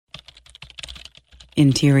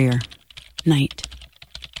Interior. Night.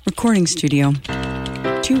 Recording studio.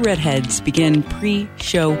 Two redheads begin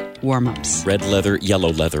pre-show warm-ups. Red leather,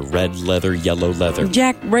 yellow leather, red leather, yellow leather.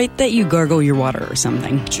 Jack, write that you gargle your water or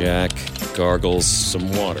something. Jack gargles some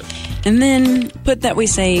water. And then put that we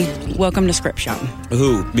say, welcome to Script Shop.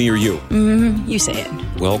 Who, me or you? You say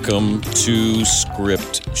it. Welcome to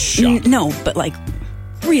Script Shop. No, but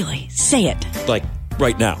really, say it. Like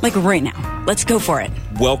right now. Like right now. Let's go for it.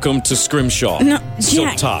 Welcome to Scrimshaw. No, Silk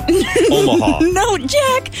Jack. Top. Omaha. No,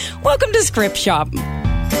 Jack. Welcome to Script Shop.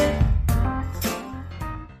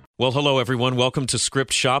 Well, hello, everyone. Welcome to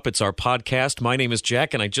Script Shop. It's our podcast. My name is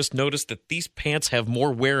Jack, and I just noticed that these pants have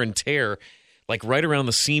more wear and tear, like right around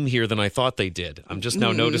the seam here, than I thought they did. I'm just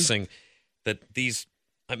now noticing that these.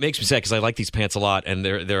 It makes me sad because I like these pants a lot, and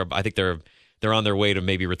I think they're on their way to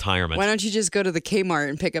maybe retirement. Why don't you just go to the Kmart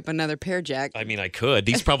and pick up another pair, Jack? I mean, I could.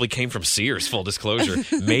 These probably came from Sears, full disclosure.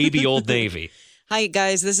 Maybe Old Navy. Hi,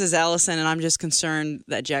 guys. This is Allison, and I'm just concerned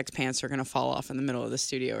that Jack's pants are going to fall off in the middle of the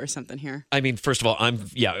studio or something here. I mean, first of all,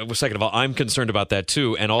 second of all, I'm concerned about that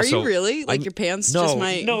too. And also, are you really? Your pants just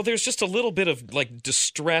might... No, there's just a little bit of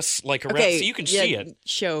distress around, so you can see it.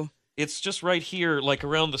 Show. It's just right here,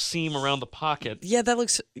 around the seam, around the pocket. Yeah, that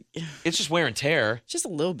looks... It's just wear and tear. Just a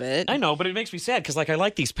little bit. I know, but it makes me sad because I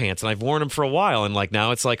like these pants and I've worn them for a while, and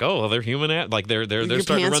now it's they're human. They're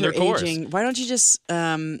starting to run their course. Aging. Why don't you just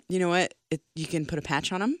you know what? You can put a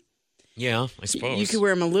patch on them. Yeah, I suppose you could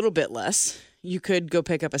wear them a little bit less. You could go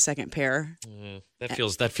pick up a second pair.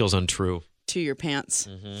 That feels untrue to your pants.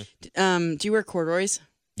 Mm-hmm. Do you wear corduroys?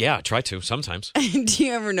 Yeah, I try to sometimes. Do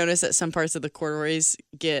you ever notice that some parts of the corduroys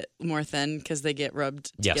get more thin because they get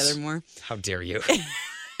rubbed together more? How dare you?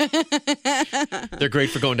 They're great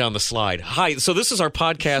for going down the slide. Hi, so this is our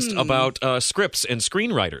podcast about scripts and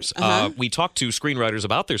screenwriters. We talk to screenwriters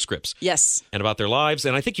about their scripts. Yes. And about their lives.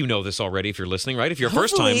 And I think you know this already if you're listening, right? If you're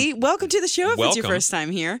first time. Welcome to the show if it's your first time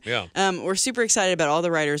here. Yeah. We're super excited about all the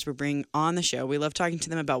writers we bring on the show. We love talking to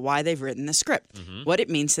them about why they've written the script, what it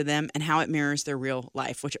means to them, and how it mirrors their real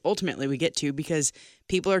life, which ultimately we get to because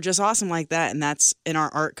people are just awesome like that. And that's in our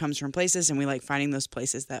art comes from places. And we like finding those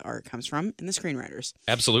places that art comes from in the screenwriters.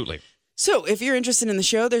 Absolutely. So if you're interested in the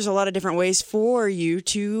show, there's a lot of different ways for you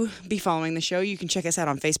to be following the show. You can check us out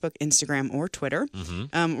on Facebook, Instagram, or Twitter.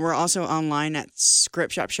 We're also online at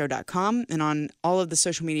scriptshopshow.com, and on all of the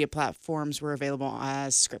social media platforms, we're available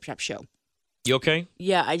as Script Shop Show. You okay?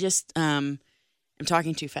 Yeah, I just I'm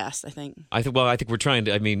talking too fast, I think. I think we're trying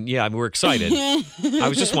to. We're excited. I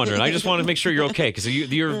was just wondering. I just wanted to make sure you're okay because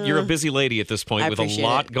you're a busy lady at this point with a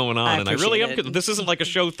lot going on, and I really am. This isn't like a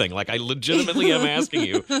show thing. I legitimately am asking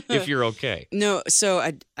you if you're okay. No, so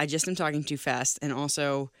I just am talking too fast, and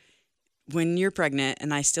also when you're pregnant,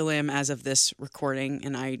 and I still am as of this recording,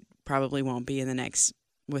 and I probably won't be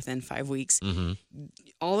within 5 weeks.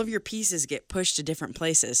 All of your pieces get pushed to different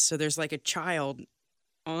places, so there's like a child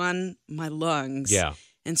on my lungs. Yeah.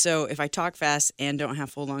 And so if I talk fast and don't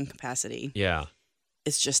have full lung capacity,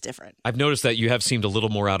 it's just different. I've noticed that you have seemed a little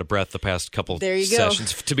more out of breath the past couple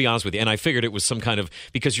sessions, to be honest with you. And I figured it was some kind of,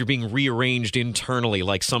 because you're being rearranged internally,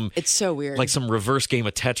 it's so weird. Like some reverse game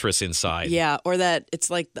of Tetris inside. Yeah, or that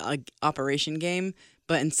it's like the operation game,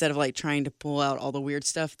 but instead of trying to pull out all the weird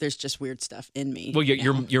stuff, there's just weird stuff in me. Well,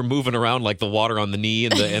 you're moving around like the water on the knee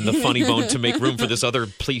and the funny bone to make room for this other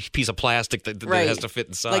piece of plastic that has to fit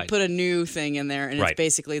inside. Put a new thing in there, and it's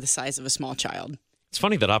basically the size of a small child. It's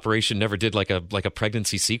funny that Operation never did like a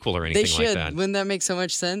pregnancy sequel or anything like that. Wouldn't that make so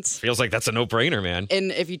much sense? Feels like that's a no-brainer, man.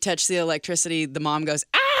 And if you touch the electricity, the mom goes,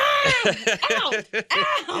 "Ah!" Ow!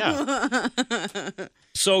 Ow! Yeah.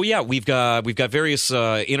 So we've got various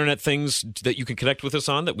internet things that you can connect with us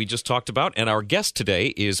on that we just talked about, and our guest today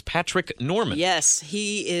is Patrick Norman. Yes,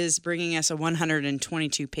 he is bringing us a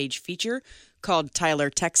 122-page feature called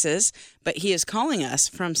Tyler, Texas, but he is calling us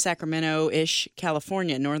from Sacramento-ish,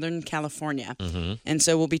 California, Northern California. And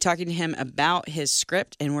so we'll be talking to him about his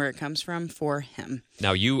script and where it comes from for him.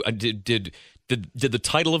 Now, you did the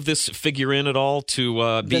title of this figure in at all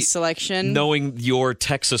to be the selection? Knowing your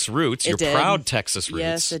Texas roots, your proud Texas roots.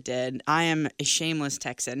 Yes, it did. I am a shameless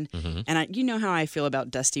Texan, and you know how I feel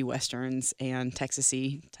about dusty westerns and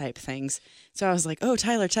Texas-y type things. So I was like, oh,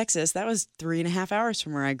 Tyler, Texas, that was 3.5 hours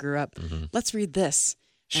from where I grew up. Let's read this.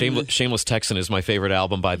 Shameless Texan is my favorite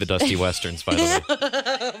album by the Dusty Westerns, by the way.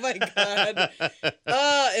 Oh, my God.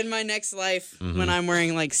 In my next life, when I'm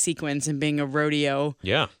wearing sequins and being a rodeo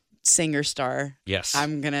singer star, yes,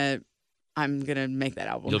 I'm gonna make that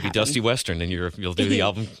album. You'll be Dusty Western, and you'll do the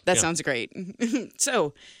album. That sounds great.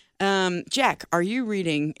 So, Jack, are you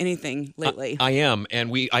reading anything lately? I am,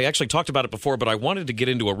 and I actually talked about it before, but I wanted to get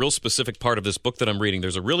into a real specific part of this book that I'm reading.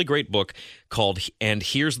 There's a really great book called And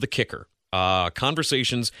Here's the Kicker.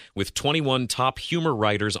 Conversations with 21 top humor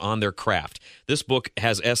writers on their craft. This book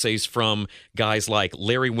has essays from guys like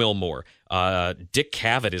Larry Wilmore, Dick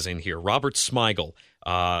Cavett is in here, Robert Smigel,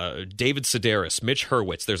 David Sedaris, Mitch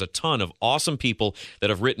Hurwitz. There's a ton of awesome people that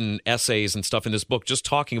have written essays and stuff in this book just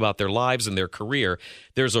talking about their lives and their career.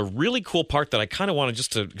 There's a really cool part that I kind of wanted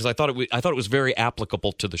because I thought it was very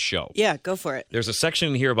applicable to the show. Yeah, go for it. There's a section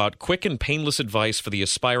in here about quick and painless advice for the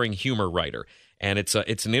aspiring humor writer. And it's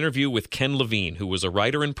an interview with Ken Levine, who was a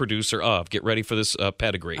writer and producer of, get ready for this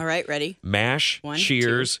pedigree. All right, ready? MASH, 1,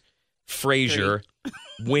 Cheers, 2, Frasier,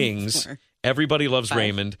 Wings, 4, Everybody Loves 5,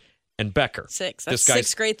 Raymond, and Becker. 6. That's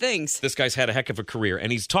 6 great things. This guy's had a heck of a career.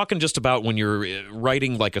 And he's talking just about when you're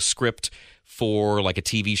writing like a script for like a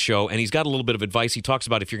TV show, and he's got a little bit of advice. He talks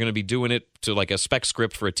about if you're going to be doing it to like a spec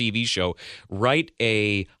script for a TV show, write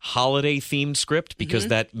a holiday-themed script because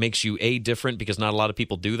that makes you different because not a lot of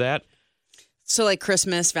people do that. So like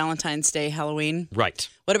Christmas, Valentine's Day, Halloween. Right.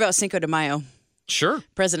 What about Cinco de Mayo? Sure.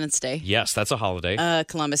 President's Day. Yes, that's a holiday.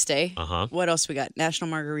 Columbus Day. Uh-huh. What else we got? National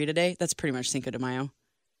Margarita Day. That's pretty much Cinco de Mayo.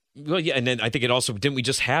 Well, yeah, and then I think it also, didn't we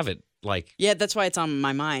just have it? Like, Yeah, that's why it's on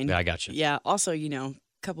my mind. yeah, I got you. Yeah. Also, a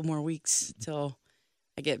couple more weeks till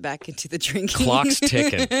I get back into the drinking. Clock's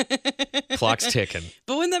ticking. Clock's ticking.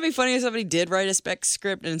 But wouldn't that be funny if somebody did write a spec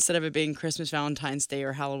script and instead of it being Christmas, Valentine's Day,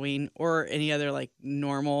 or Halloween, or any other like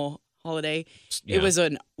normal holiday, Yeah. it was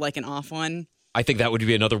an off one? I think that would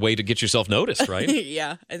be another way to get yourself noticed, right?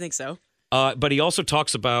 Yeah, I think so. But he also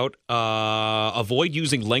talks about avoid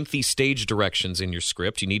using lengthy stage directions in your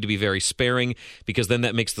script. You need to be very sparing because then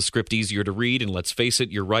that makes the script easier to read. And let's face it,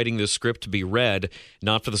 you're writing this script to be read,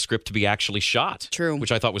 not for the script to be actually shot. True.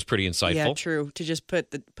 Which I thought was pretty insightful. Yeah, true. To just put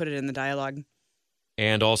it in the dialogue.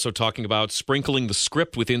 And also talking about sprinkling the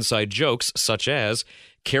script with inside jokes, such as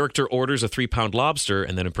character orders a 3-pound lobster,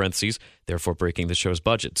 and then in parentheses, therefore breaking the show's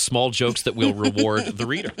budget. Small jokes that will reward the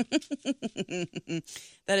reader.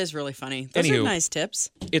 That is really funny. Those are nice tips.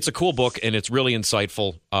 It's a cool book, and it's really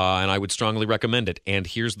insightful, and I would strongly recommend it. And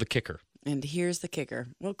here's the kicker.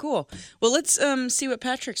 Well, cool. Well, let's see what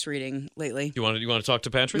Patrick's reading lately. You want to talk to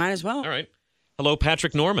Patrick? Might as well. All right. Hello,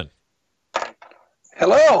 Patrick Norman.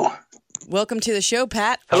 Hello. Welcome to the show,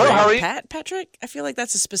 Pat. Hello, how are you? Patrick? I feel like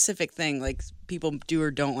that's a specific thing. Like people do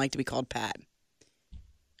or don't like to be called Pat.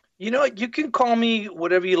 You know what? You can call me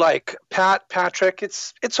whatever you like. Pat, Patrick.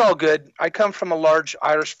 It's all good. I come from a large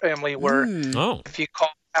Irish family where if you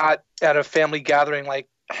call Pat at a family gathering, like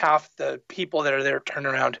half the people that are there turn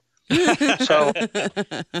around. So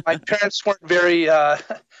my parents weren't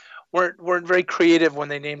very creative when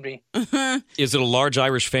they named me. Is it a large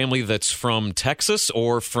Irish family that's from Texas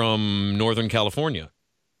or from Northern California?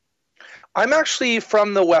 I'm actually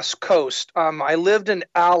from the West Coast. I lived in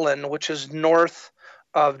Allen, which is north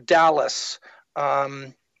of Dallas.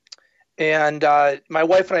 And my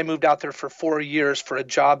wife and I moved out there for 4 years for a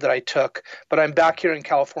job that I took. But I'm back here in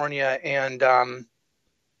California and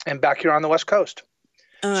back here on the West Coast.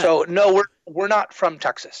 So no, we're not from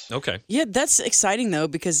Texas. Okay. Yeah, that's exciting though,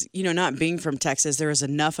 because not being from Texas, there was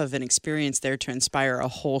enough of an experience there to inspire a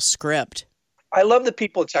whole script. I love the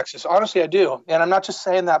people of Texas. Honestly, I do, and I'm not just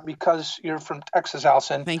saying that because you're from Texas,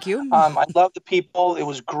 Allison. Thank you. I love the people. It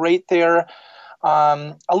was great there.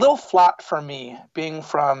 A little flat for me, being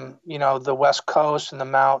from the West Coast and the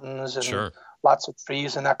mountains and lots of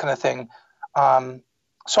trees and that kind of thing.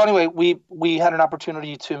 So anyway, we had an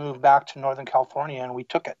opportunity to move back to Northern California, and we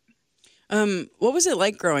took it. What was it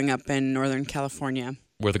like growing up in Northern California?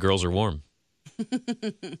 Where the girls are warm.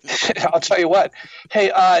 I'll tell you what.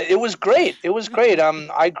 Hey, it was great. It was great.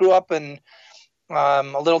 I grew up in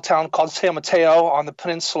a little town called San Mateo on the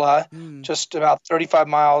peninsula, just about 35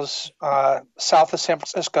 miles south of San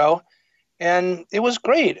Francisco, and it was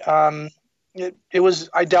great. It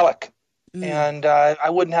was idyllic. And I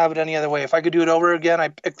wouldn't have it any other way. If I could do it over again,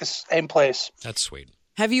 I'd pick the same place. That's sweet.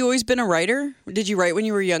 Have you always been a writer? Did you write when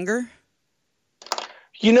you were younger?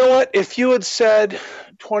 You know what? If you had said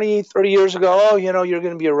 20, 30 years ago, you're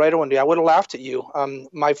going to be a writer one day, I would have laughed at you.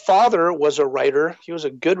 My father was a writer. He was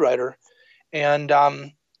a good writer. And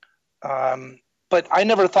but I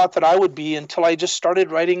never thought that I would be until I just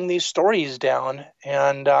started writing these stories down.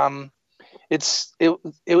 And it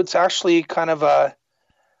was actually kind of a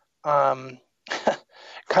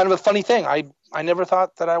funny thing. I never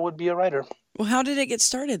thought that I would be a writer. Well, how did it get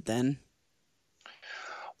started then?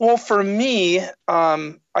 Well, for me,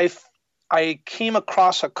 I came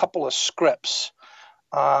across a couple of scripts,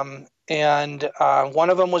 and and one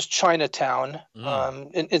of them was Chinatown.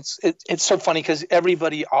 And it's so funny because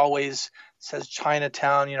everybody always says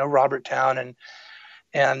Chinatown, Robert Town,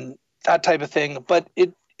 and that type of thing. But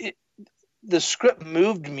the script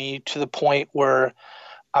moved me to the point where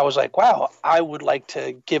I was like, wow, I would like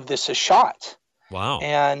to give this a shot. Wow.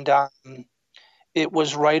 And it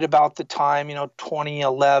was right about the time,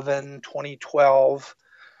 2011, 2012,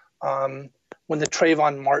 when the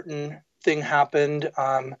Trayvon Martin thing happened.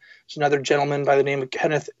 There's another gentleman by the name of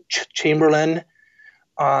Kenneth Chamberlain.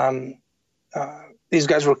 These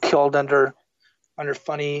guys were killed under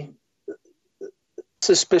funny,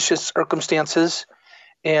 suspicious circumstances.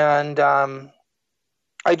 And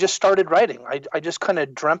I just started writing. I just kind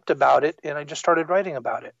of dreamt about it, and I just started writing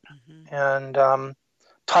about it. Mm-hmm. And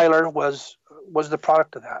Tyler was the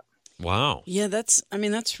product of that. Wow. Yeah, that's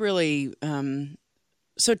really.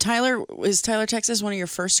 So is Tyler, Texas one of your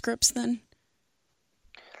first scripts then?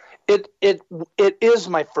 It is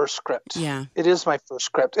my first script. Yeah. It is my first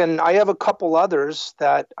script. And I have a couple others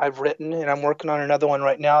that I've written, and I'm working on another one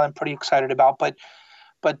right now I'm pretty excited about.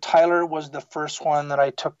 But Tyler was the first one that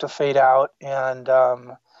I took to fade out. And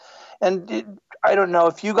I don't know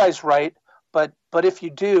if you guys write, but if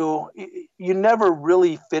you do, you never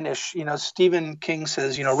really finish. Stephen King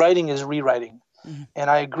says, writing is rewriting. Mm-hmm. And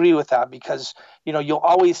I agree with that because, you'll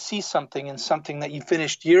always see something in something that you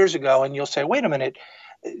finished years ago, and you'll say, wait a minute,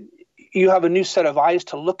 you have a new set of eyes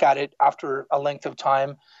to look at it after a length of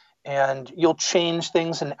time, and you'll change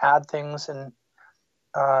things and add things. And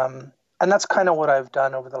that's kind of what I've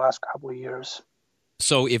done over the last couple of years.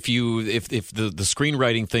 So if the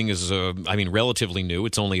screenwriting thing is relatively new,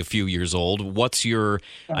 it's only a few years old. What's your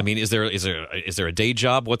is there a day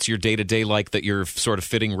job? What's your day-to-day like that you're sort of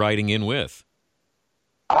fitting writing in with?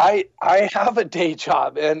 I have a day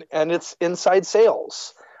job, and it's inside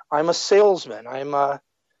sales. I'm a salesman. I'm a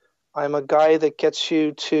guy that gets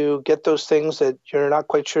you to get those things that you're not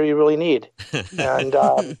quite sure you really need. And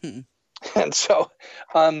and so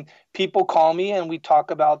people call me and we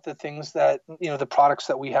talk about the things that, the products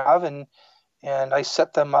that we have, and I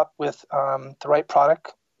set them up with the right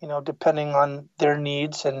product, depending on their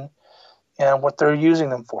needs and what they're using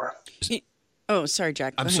them for. Oh, sorry,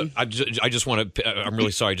 Jack. I just want to. I'm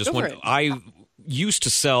really sorry. I used to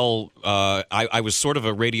sell. I was sort of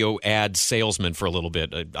a radio ad salesman for a little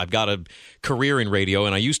bit. I've got a career in radio,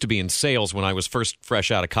 and I used to be in sales when I was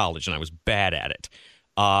fresh out of college, and I was bad at it.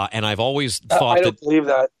 And I've always thought I don't believe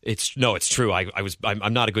that. It's true.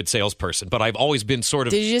 I'm not a good salesperson, but I've always been sort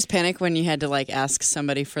of. Did you just panic when you had to ask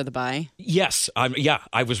somebody for the buy? Yes.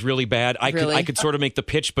 I was really bad. I could sort of make the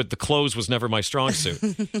pitch, but the close was never my strong suit.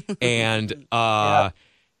 And I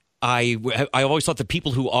always thought that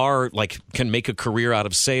people who are can make a career out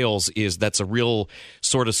of sales that's a real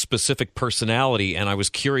sort of specific personality. And I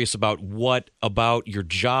was curious about what about your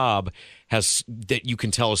job that you can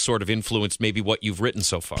tell has sort of influenced maybe what you've written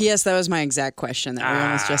so far. P.S. That was my exact question that we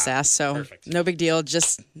almost just asked. So perfect. No big deal.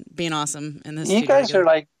 Just being awesome in this. You guys are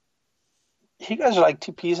like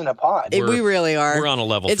two peas in a pod. We really are. We're on a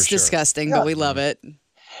level. It's for sure. disgusting, but we love it.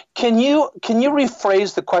 Can you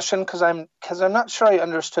rephrase the question because I'm not sure I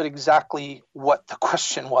understood exactly what the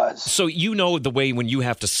question was. So the way when you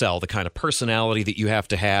have to sell, the kind of personality that you have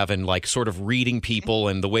to have, and sort of reading people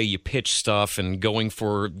and the way you pitch stuff and going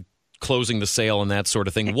for closing the sale and that sort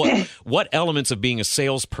of thing. What elements of being a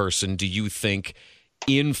salesperson do you think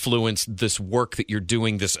influence this work that you're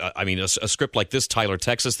doing? This, a script like this, Tyler,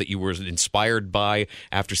 Texas, that you were inspired by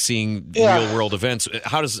after seeing real world events.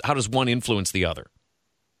 How does one influence the other?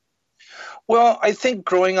 Well, I think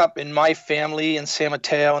growing up in my family in San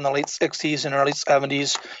Mateo in the late 60s and early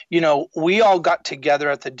 70s, we all got together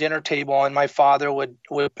at the dinner table, and my father would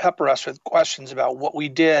pepper us with questions about what we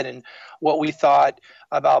did and what we thought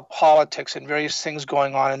about politics and various things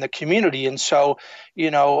going on in the community. And so,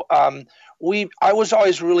 I was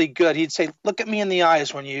always really good. He'd say, look at me in the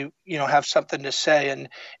eyes when you have something to say.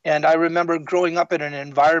 And I remember growing up in an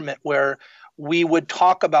environment where we would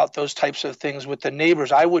talk about those types of things with the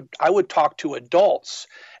neighbors. I would talk to adults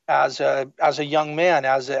as a young man,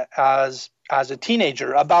 as a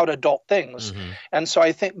teenager about adult things. Mm-hmm. And so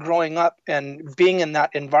I think growing up and being in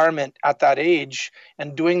that environment at that age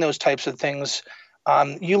and doing those types of things,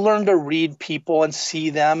 you learn to read people and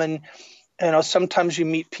see them. And, sometimes you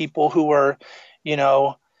meet people who are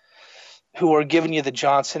giving you the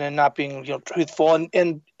Johnson and not being, truthful.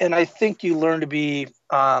 And I think you learn to be,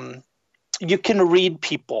 you can read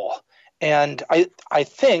people. And I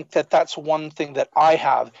think that's one thing that I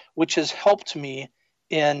have, which has helped me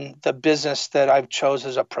in the business that I've chose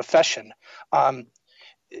as a profession.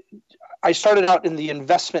 I started out in the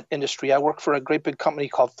investment industry. I worked for a great big company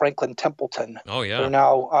called Franklin Templeton. Oh, yeah. They're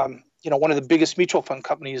now, one of the biggest mutual fund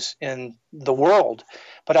companies in the world.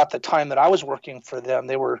 But at the time that I was working for them,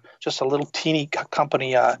 they were just a little teeny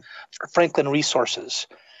company, Franklin Resources.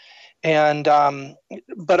 And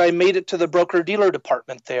but I made it to the broker dealer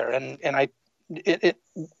department there, and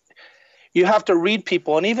you have to read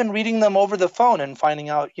people, and even reading them over the phone and finding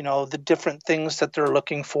out, the different things that they're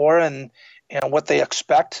looking for and what they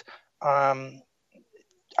expect.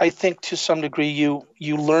 I think to some degree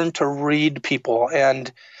you learn to read people,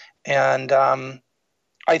 and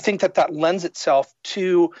I think that lends itself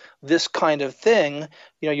to this kind of thing.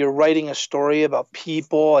 You're writing a story about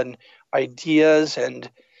people and ideas and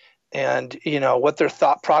what their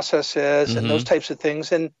thought process is and those types of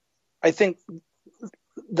things. And I think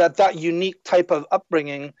that unique type of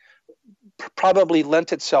upbringing probably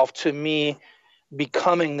lent itself to me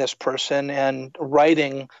becoming this person and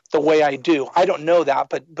writing the way I do. I don't know that,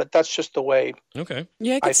 but that's just the way. Okay.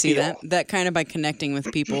 Yeah, I could see feel. that kind of by connecting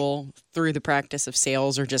with people through the practice of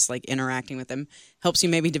sales or just like interacting with them helps you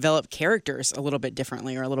maybe develop characters a little bit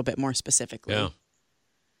differently or a little bit more specifically. Yeah.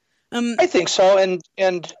 I think so.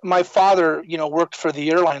 And my father, worked for the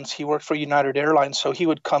airlines. He worked for United Airlines. So he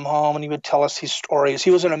would come home and he would tell us these stories. He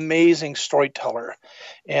was an amazing storyteller.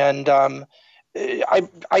 And I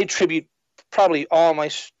attribute probably all my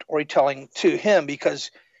storytelling to him, because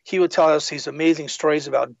he would tell us these amazing stories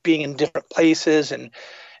about being in different places and,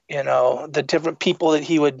 the different people that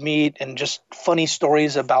he would meet and just funny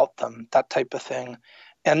stories about them, that type of thing.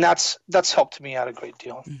 And that's helped me out a great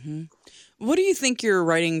deal. Mm-hmm. What do you think your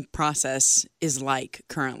writing process is like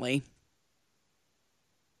currently?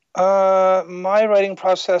 My writing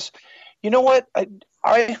process, you know what?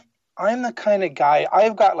 I'm the kind of guy,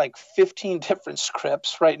 I've got like 15 different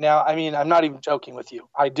scripts right now. I mean, I'm not even joking with you.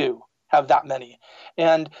 I do have that many.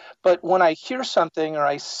 But when I hear something or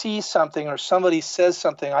I see something or somebody says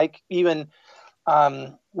something, I even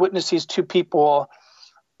witnessed these two people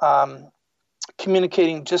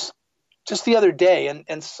communicating just the other day,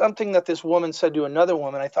 and something that this woman said to another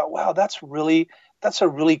woman, I thought, wow, that's a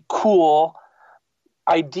really cool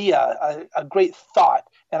idea, a great thought.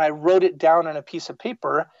 And I wrote it down on a piece of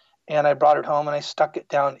paper and I brought it home and I stuck it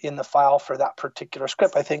down in the file for that particular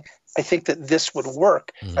script. I think that this would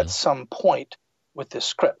work at some point with this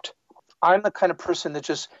script. I'm the kind of person that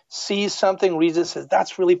just sees something, reads it, says,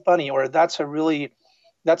 that's really funny, or that's a really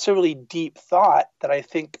deep thought that I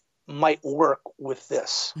think might work with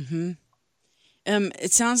this. Mm-hmm.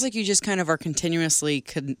 It sounds like you just kind of are continuously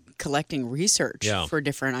collecting research for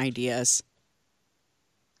different ideas.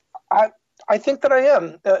 I think that I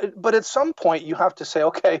am, but at some point you have to say,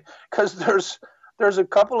 okay, because there's a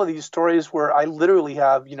couple of these stories where I literally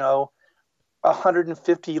have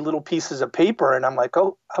 150 little pieces of paper, and I'm like,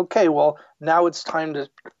 oh, okay, well now it's time to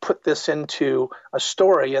put this into a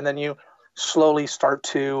story, and then you slowly start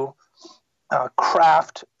to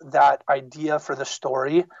craft that idea for the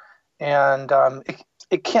story. And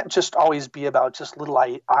it can't just always be about just little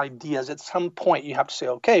ideas. At some point, you have to say,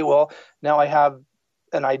 okay, well, now I have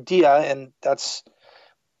an idea, and it's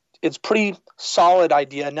pretty solid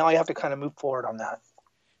idea. Now I have to kind of move forward on that.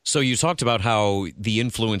 So you talked about how the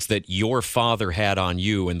influence that your father had on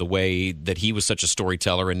you and the way that he was such a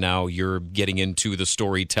storyteller, and now you're getting into the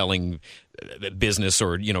storytelling business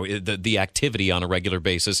or, the activity on a regular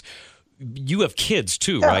basis. You have kids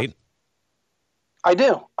too, right? I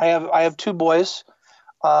do. I have two boys.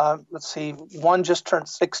 Let's see. One just turned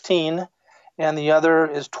 16, and the other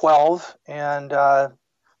is 12, and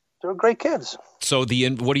they're great kids. So do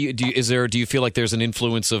you feel like there's an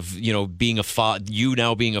influence of being you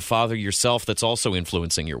now being a father yourself that's also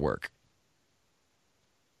influencing your work?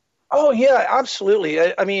 Oh yeah,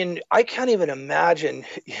 absolutely. I mean, I can't even imagine.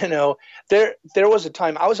 There was a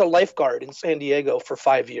time I was a lifeguard in San Diego for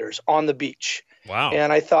 5 years on the beach. Wow.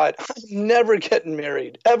 And I thought, I'm never getting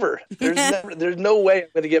married, ever. There's no way I'm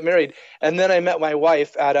going to get married. And then I met my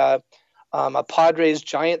wife at a Padres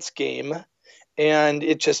Giants game, and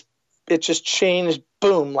it just changed,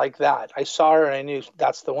 boom, like that. I saw her and I knew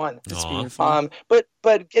that's the one. That's beautiful.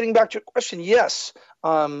 But getting back to your question, yes.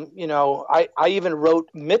 I even wrote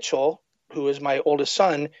Mitchell, who is my oldest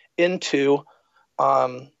son, into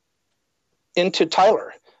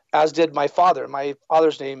Tyler, as did my father. My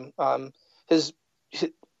father's name,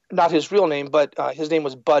 not his real name, but his name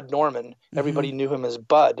was Bud Norman. Everybody knew him as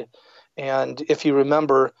Bud. And if you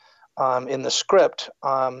remember in the script,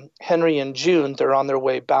 Henry and June, they're on their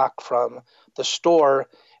way back from the store,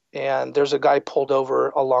 and there's a guy pulled over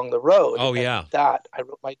along the road. Oh, yeah. I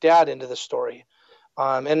wrote my dad into the story.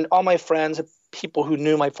 And all my friends, people who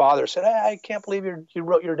knew my father, said, hey, I can't believe you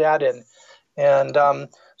wrote your dad in. And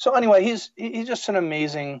so anyway, he's just an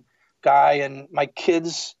amazing guy. And my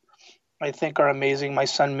kids, I think, are amazing. My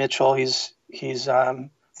son Mitchell, he's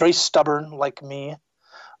very stubborn like me,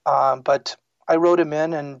 but I wrote him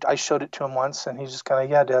in and I showed it to him once, and he's just kind of,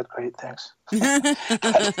 yeah, Dad, great, thanks.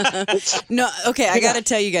 No, okay, I got to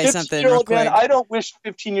tell you guys something real quick. Man, I don't wish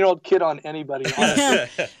 15-year-old kid on anybody.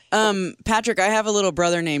 Patrick, I have a little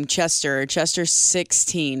brother named Chester. Chester's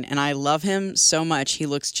 16, and I love him so much. He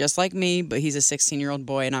looks just like me, but he's a 16-year-old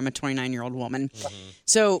boy, and I'm a 29-year-old woman. Mm-hmm.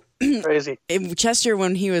 So crazy. Chester,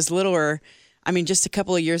 when he was littler, I mean, just a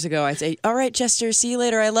couple of years ago, I'd say, all right, Chester, see you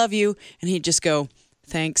later. I love you. And he'd just go,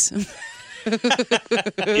 thanks.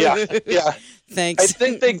 Yeah. Thanks. I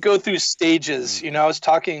think they go through stages. I was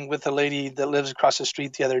talking with a lady that lives across the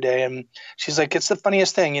street the other day, and she's like, it's the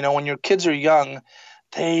funniest thing. When your kids are young,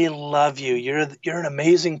 they love you. You're an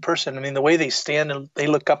amazing person. I mean, the way they stand and they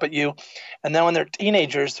look up at you. And then when they're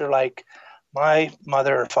teenagers, they're like, my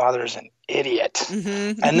mother or father is an idiot.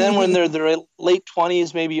 Mm-hmm. And then when they're their late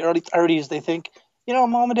 20s, maybe early 30s, they think,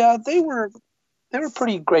 Mom and Dad, they were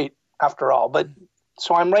pretty great after all. But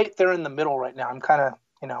so I'm right there in the middle right now. I'm kind of,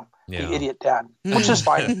 the idiot dad, which is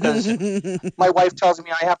fine because my wife tells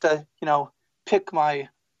me I have to, pick my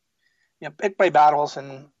battles.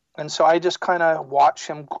 And so I just kind of watch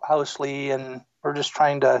him closely, and we're just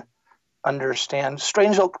trying to understand.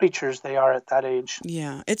 Strange little creatures they are at that age.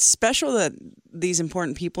 Yeah. It's special that these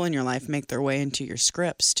important people in your life make their way into your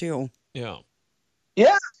scripts too. Yeah.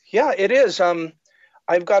 Yeah, it is.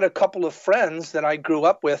 I've got a couple of friends that I grew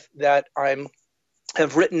up with that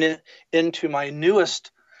have written it into my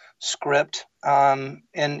newest script. And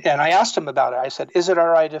I asked them about it. I said, is it all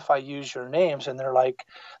right if I use your names? And they're like,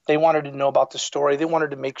 they wanted to know about the story. They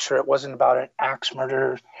wanted to make sure it wasn't about an axe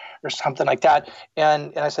murder or something like that.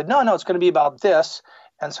 And I said, no, it's going to be about this.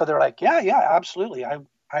 And so they're like, yeah, absolutely.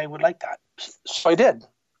 I would like that. So I did.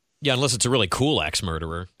 Yeah, unless it's a really cool axe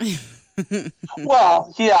murderer.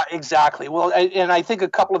 Well, yeah, exactly. Well, and I think a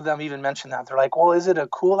couple of them even mentioned that. They're like, well, is it a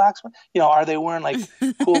cool axe? Are they wearing like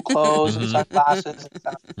cool clothes and sunglasses and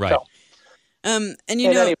stuff? Right. So, and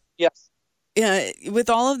anyway, yes. Yeah, with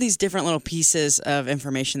all of these different little pieces of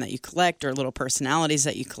information that you collect or little personalities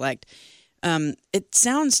that you collect, it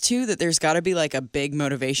sounds too that there's got to be like a big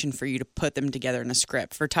motivation for you to put them together in a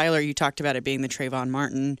script. For Tyler, you talked about it being the Trayvon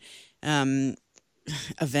Martin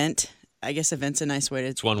event. I guess event's a nice way to.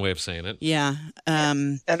 It's one way of saying it. Yeah. Yeah.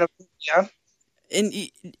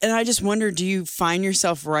 And I just wonder, do you find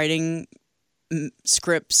yourself writing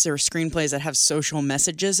scripts or screenplays that have social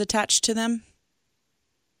messages attached to them?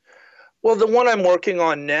 Well, the one I'm working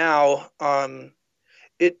on now,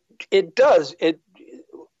 it does. It,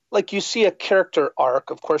 like, you see a character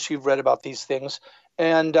arc. Of course, you've read about these things,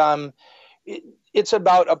 and it's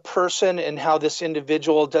about a person and how this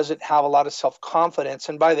individual doesn't have a lot of self-confidence.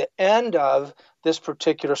 And by the end of this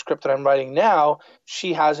particular script that I'm writing now,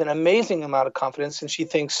 she has an amazing amount of confidence, and she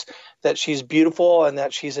thinks that she's beautiful and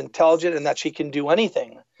that she's intelligent and that she can do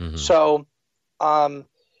anything. Mm-hmm. So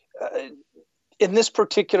in this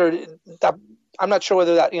particular, I'm not sure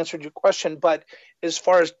whether that answered your question, but as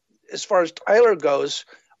far as Tyler goes,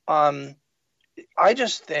 I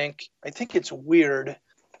think it's weird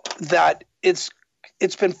that it's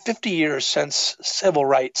been 50 years since civil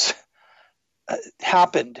rights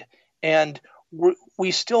happened, and we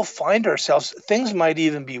still find ourselves, things might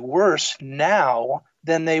even be worse now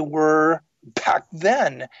than they were back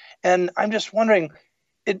then. And I'm just wondering,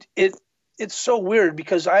 it's so weird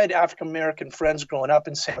because I had African American friends growing up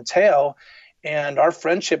in San Mateo, and our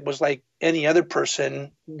friendship was like any other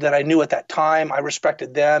person that I knew at that time. I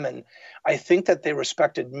respected them, and I think that they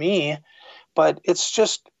respected me. But it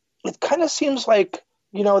kind of seems like,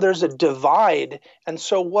 there's a divide. And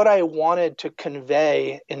so what I wanted to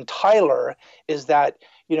convey in Tyler is that,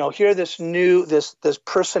 here this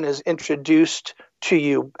person is introduced to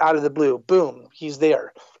you out of the blue. Boom, he's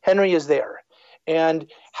there. Henry is there.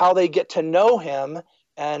 And how they get to know him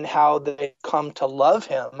and how they come to love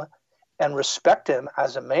him and respect him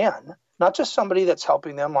as a man, not just somebody that's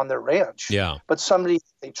helping them on their ranch, but somebody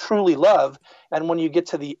they truly love. And when you get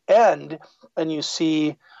to the end and you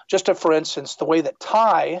see, for instance, the way that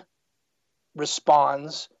Ty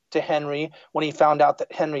responds to Henry when he found out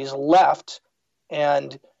that Henry's left,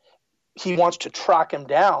 and he wants to track him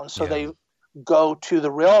down. So they go to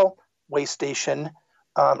the railway station,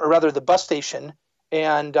 or rather the bus station,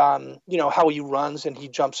 and how he runs and he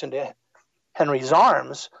jumps into Henry's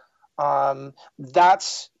arms. I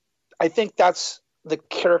think that's the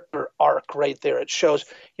character arc right there. It shows,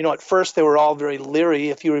 at first they were all very leery.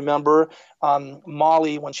 If you remember,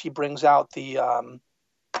 Molly, when she brings out the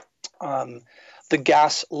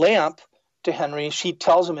gas lamp to Henry, she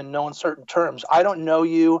tells him in no uncertain terms, I don't know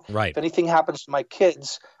you. Right. If anything happens to my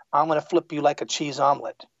kids, I'm going to flip you like a cheese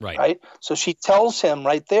omelet. Right. So she tells him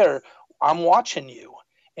right there, I'm watching you.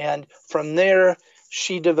 And from there,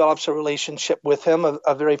 she develops a relationship with him,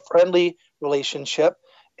 a very friendly relationship.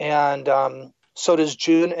 And so does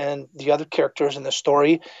June and the other characters in the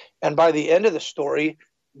story. And by the end of the story,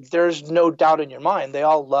 there's no doubt in your mind, they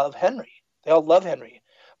all love Henry.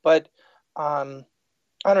 But I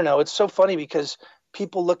don't know. It's so funny because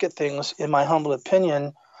people look at things, in my humble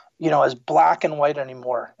opinion, as black and white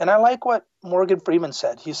anymore. And I like what Morgan Freeman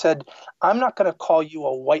said. He said, I'm not going to call you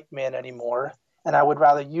a white man anymore. And I would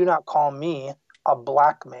rather you not call me a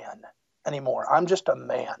black man anymore. I'm just a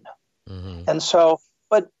man. Mm-hmm. And so,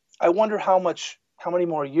 but I wonder how many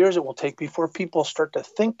more years it will take before people start to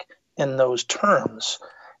think in those terms.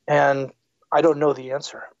 And I don't know the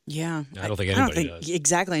answer. Yeah. I don't think anybody does.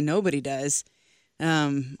 Exactly. Nobody does.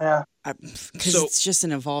 Because it's just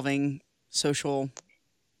an evolving social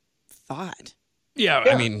thought. Yeah.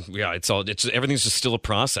 I mean, everything's just still a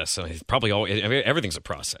process. I mean, everything's a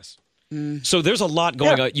process. So there's a lot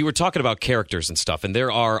going on. You were talking about characters and stuff, and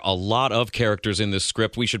there are a lot of characters in this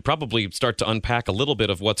script. We should probably start to unpack a little bit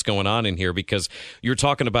of what's going on in here, because you're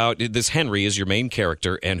talking about this Henry is your main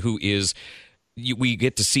character, and who is we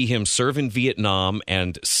get to see him serve in Vietnam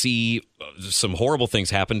and see some horrible things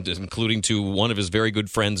happen, including to one of his very good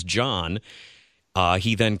friends, John.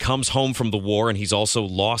 He then comes home from the war, and he's also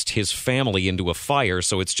lost his family into a fire,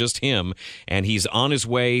 so it's just him. And he's on his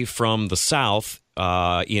way from the South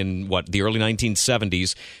in the early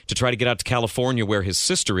 1970s to try to get out to California where his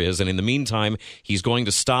sister is. And in the meantime, he's going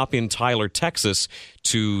to stop in Tyler, Texas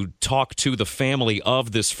to talk to the family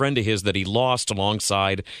of this friend of his that he lost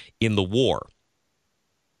alongside in the war.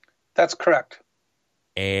 That's correct.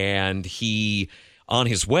 And he, on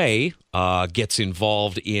his way, gets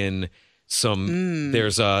involved in some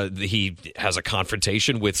he has a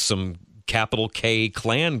confrontation with some capital K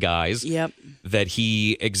Klan guys that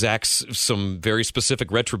he exacts some very specific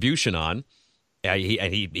retribution on.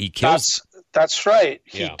 He kills. That's right.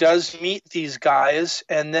 He does meet these guys,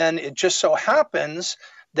 and then it just so happens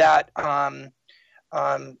that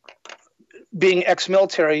being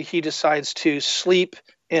ex-military, he decides to sleep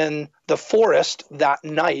in the forest that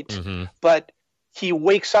night, but he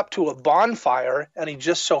wakes up to a bonfire, and he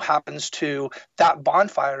just so happens to, that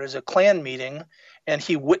bonfire is a Klan meeting, and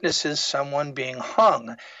he witnesses someone being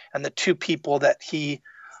hung. And the two people that he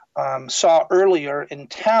saw earlier in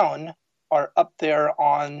town are up there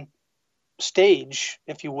on stage,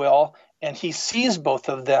 if you will, and he sees both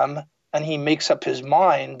of them, and he makes up his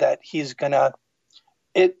mind that he's gonna.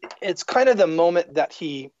 It's kind of the moment that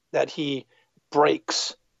he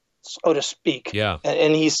breaks, so to speak. Yeah.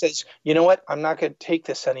 And he says, you know what? I'm not going to take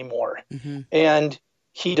this anymore. Mm-hmm. And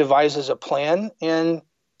he devises a plan, and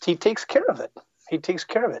he takes care of it.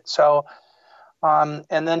 So, and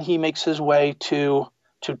then he makes his way to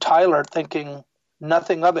Tyler, thinking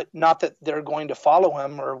nothing of it. Not that they're going to follow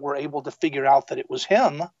him or were able to figure out that it was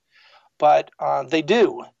him, but they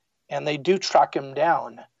do. And they do track him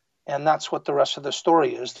down. And that's what the rest of the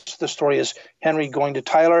story is. The story is Henry going to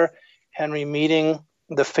Tyler, Henry meeting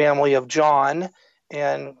the family of John,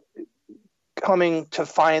 and coming to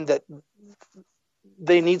find that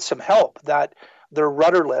they need some help, that they're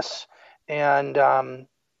rudderless. And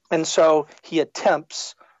so he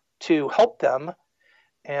attempts to help them.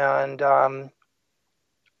 And the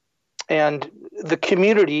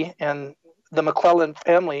community and the McClellan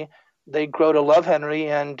family, they grow to love Henry,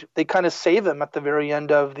 and they kind of save him at the very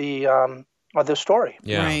end of the story.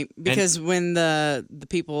 Yeah. Right. Because when the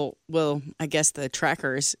people, I guess the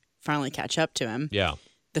trackers finally catch up to him. Yeah.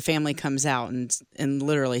 The family comes out and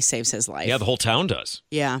literally saves his life. Yeah, the whole town does.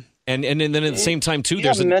 Yeah. And then at the same time, too,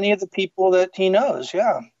 there's many of the people that he knows,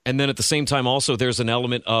 yeah. And then at the same time, also, there's an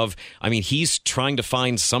element of, he's trying to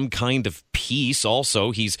find some kind of peace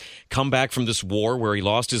also. He's come back from this war where he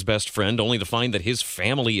lost his best friend, only to find that his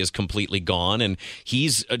family is completely gone. And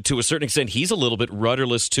he's, to a certain extent, he's a little bit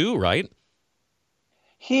rudderless too, right?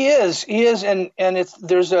 He is, and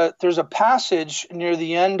there's a passage near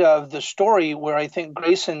the end of the story where I think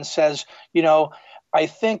Grayson says, I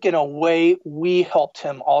think in a way we helped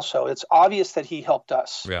him also. It's obvious that he helped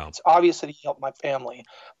us. Yeah. It's obvious that he helped my family.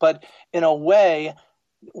 But in a way,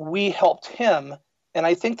 we helped him. And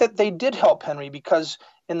I think that they did help Henry, because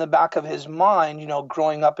in the back of his mind,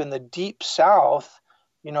 growing up in the deep South,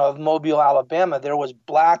 of Mobile, Alabama, there was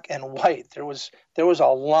black and white. There was a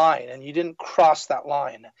line, and you didn't cross that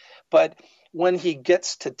line. But when he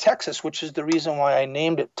gets to Texas, which is the reason why I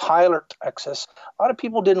named it Tyler, Texas, a lot of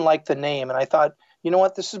people didn't like the name. And I thought, you know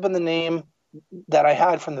what, this has been the name that I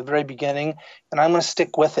had from the very beginning, and I'm going to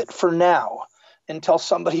stick with it for now until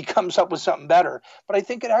somebody comes up with something better. But I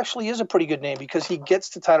think it actually is a pretty good name because he gets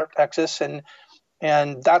to Tyler, Texas, and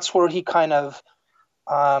that's where he kind of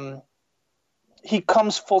he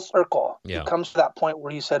comes full circle. Yeah. He comes to that point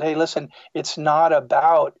where he said, hey, listen, it's not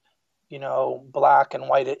about, black and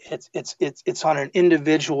white. It's on an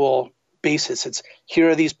individual basis. It's, here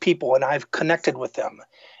are these people, and I've connected with them.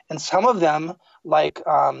 And some of them, like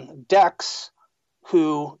Dex,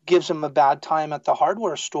 who gives him a bad time at the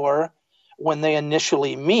hardware store when they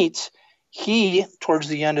initially meet, he, towards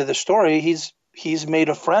the end of the story, he's made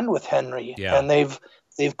a friend with Henry, and they've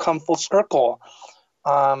come full circle.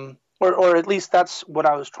 Or at least that's what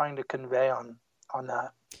I was trying to convey on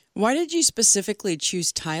that. Why did you specifically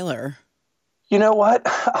choose Tyler? You know what?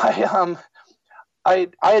 I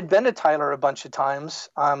had been to Tyler a bunch of times.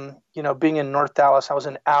 Being in North Dallas, I was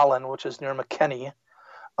in Allen, which is near McKinney.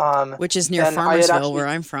 Which is near Farmersville, where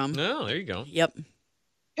I'm from. Oh, there you go. Yep.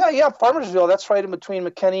 Yeah, Farmersville. That's right in between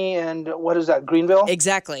McKinney and, what is that, Greenville?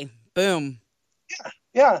 Exactly. Boom.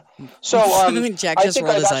 Yeah. So Jack just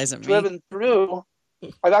rolled his eyes at me.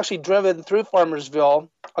 I've actually driven through Farmersville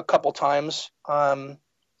a couple times,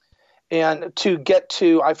 and to get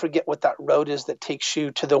to, I forget what that road is that takes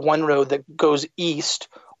you to the one road that goes east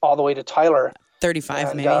all the way to Tyler.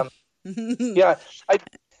 35, maybe. Yeah.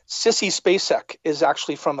 Sissy Spacek is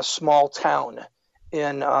actually from a small town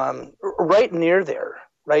in right near there.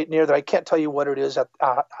 I can't tell you what it is at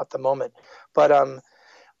the moment, but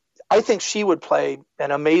I think she would play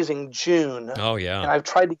an amazing June. Oh yeah. And I've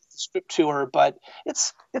tried to get the script to her, but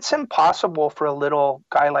it's impossible for a little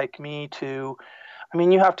guy like me to. I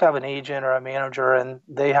mean, you have to have an agent or a manager, and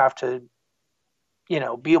they have to,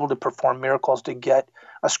 be able to perform miracles to get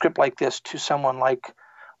a script like this to someone like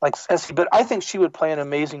Essie. But I think she would play an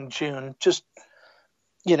amazing June. Just,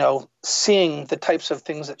 seeing the types of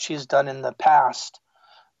things that she's done in the past.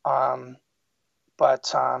 In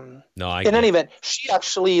any event, she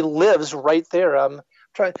actually lives right there.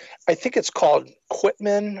 I think it's called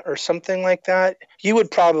Quitman or something like that. You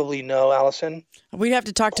would probably know, Allison. We'd have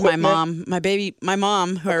to talk to my mom. My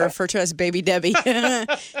mom, who I refer to as Baby Debbie.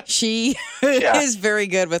 She is very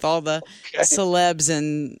good with all the celebs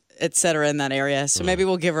and et cetera in that area. So maybe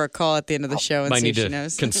we'll give her a call at the end of the show and see if she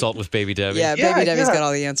knows. Consult with Baby Debbie. Baby Debbie's got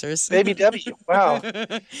all the answers. Baby Debbie, wow,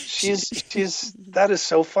 that is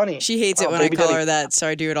so funny. She hates it when I call her that, so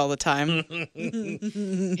I do it all the time.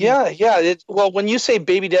 Yeah. Well, when you say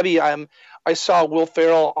Baby Debbie, I saw Will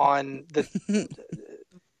Ferrell on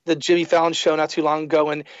the Jimmy Fallon show not too long ago,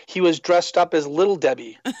 and he was dressed up as Little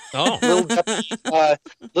Debbie. Oh,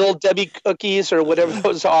 Little Debbie cookies or whatever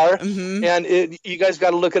those are. Mm-hmm. And you guys got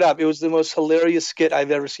to look it up. It was the most hilarious skit I've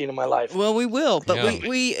ever seen in my life. Well, we will, but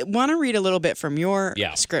we want to read a little bit from your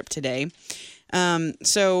script today.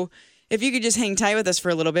 So if you could just hang tight with us for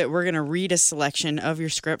a little bit, we're going to read a selection of your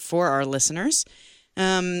script for our listeners.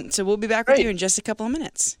 So we'll be back with you in just a couple of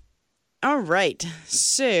minutes. All right.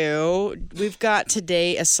 So we've got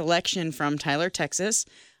today a selection from Tyler, Texas.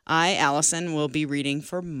 I, Allison, will be reading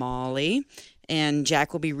for Molly, and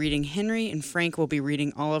Jack will be reading Henry, and Frank will be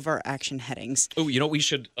reading all of our action headings. Oh, we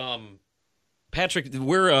should, Patrick,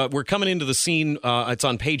 we're coming into the scene. It's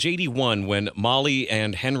on page 81 when Molly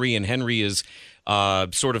and Henry is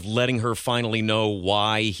sort of letting her finally know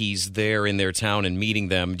why he's there in their town and meeting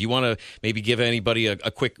them. Do you want to maybe give anybody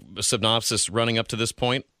a quick synopsis running up to this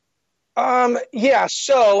point? Yeah.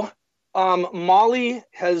 So, Molly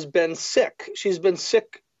has been sick. She's been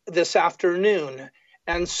sick this afternoon.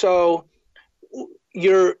 And so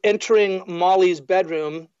you're entering Molly's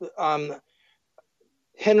bedroom.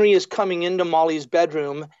 Henry is coming into Molly's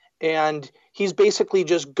bedroom, and he's basically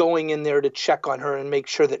just going in there to check on her and make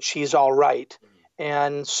sure that she's all right.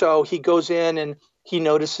 And so he goes in and he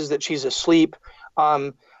notices that she's asleep.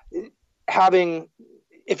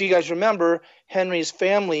 If you guys remember, Henry's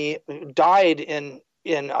family died in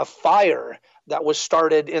a fire that was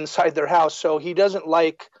started inside their house. So he doesn't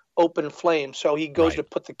like open flame. So he goes to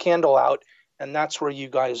put the candle out, and that's where you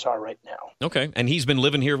guys are right now. Okay. And he's been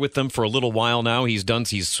living here with them for a little while now. He's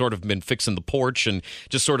sort of been fixing the porch and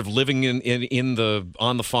just sort of living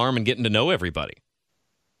on the farm and getting to know everybody.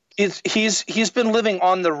 He's been living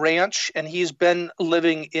on the ranch, and he's been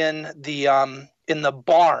living in the in the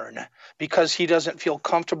barn because he doesn't feel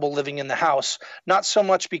comfortable living in the house. Not so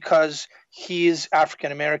much because he's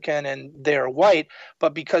African American and they're white,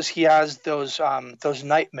 but because he has those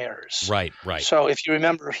nightmares. Right. So if you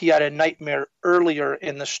remember, he had a nightmare earlier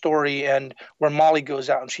in the story, and where Molly goes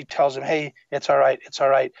out and she tells him, "Hey, it's all right, it's all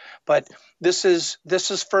right." But this is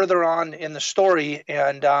further on in the story,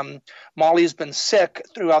 and Molly's been sick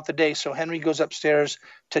throughout the day, so Henry goes upstairs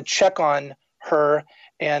to check on her,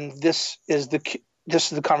 and this is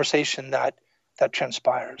the conversation that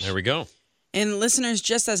transpires. There we go. And listeners,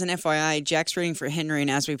 just as an FYI, Jack's reading for Henry,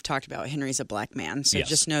 and as we've talked about, Henry's a black man. So Yes.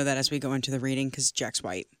 just know that as we go into the reading, because Jack's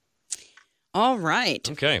white. All right.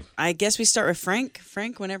 Okay. I guess we start with Frank.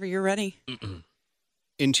 Frank, whenever you're ready.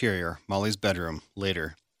 Interior, Molly's bedroom,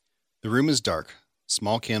 later. The room is dark,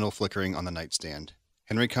 small candle flickering on the nightstand.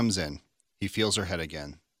 Henry comes in. He feels her head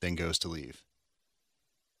again, then goes to leave.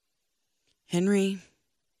 Henry,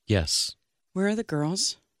 Yes. where are the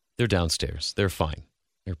girls? They're downstairs. They're fine.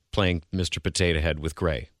 They're playing Mr. Potato Head with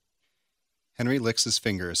Gray. Henry licks his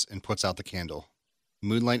fingers and puts out the candle.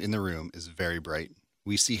 Moonlight in the room is very bright.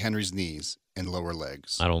 We see Henry's knees and lower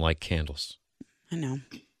legs. I don't like candles. I know.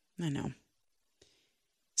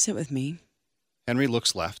 Sit with me. Henry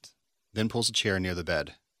looks left, then pulls a chair near the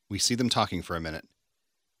bed. We see them talking for a minute.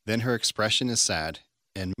 Then her expression is sad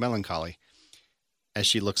and melancholy as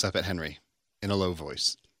she looks up at Henry in a low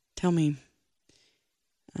voice. Tell me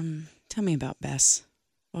about Bess.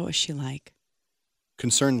 What was she like?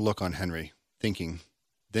 Concerned look on Henry, thinking.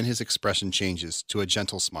 Then his expression changes to a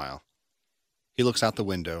gentle smile. He looks out the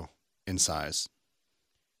window and sighs.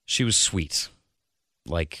 She was sweet,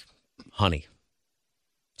 like honey.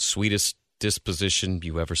 Sweetest disposition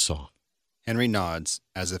you ever saw. Henry nods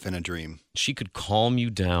as if in a dream. She could calm you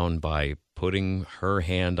down by putting her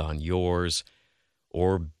hand on yours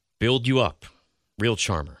or build you up. Real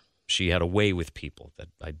charmer. She had a way with people that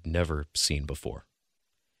I'd never seen before.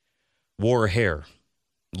 Wore her hair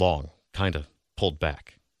long, kind of pulled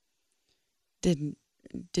back. Did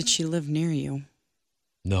she live near you?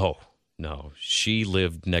 No. She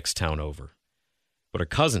lived next town over. But her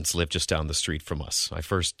cousins lived just down the street from us. I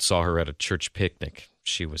first saw her at a church picnic.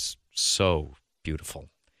 She was so beautiful.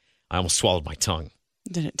 I almost swallowed my tongue.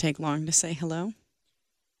 Did it take long to say hello?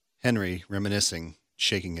 Henry, reminiscing,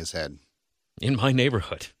 shaking his head. In my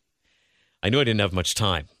neighborhood. I knew I didn't have much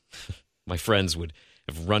time. My friends would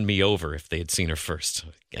have run me over if they had seen her first.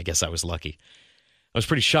 I guess I was lucky. I was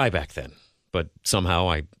pretty shy back then, but somehow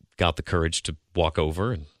I got the courage to walk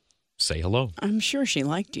over and say hello. I'm sure she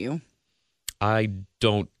liked you. I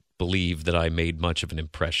don't believe that I made much of an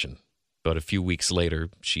impression, but a few weeks later,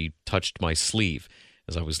 she touched my sleeve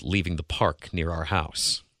as I was leaving the park near our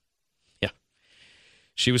house. Yeah,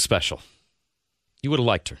 she was special. You would have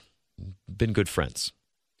liked her. Been good friends.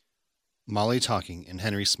 Molly talking and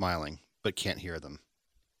Henry smiling, but can't hear them.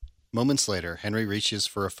 Moments later, Henry reaches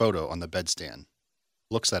for a photo on the bedstand,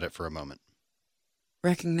 looks at it for a moment.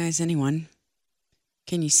 Recognize anyone?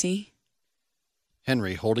 Can you see?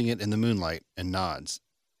 Henry holding it in the moonlight and nods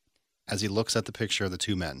as he looks at the picture of the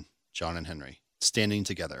two men, John and Henry, standing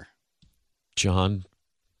together. John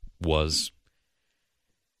was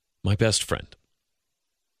my best friend.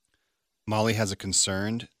 Molly has a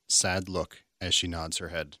concerned, sad look as she nods her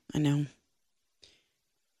head. I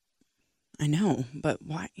know, but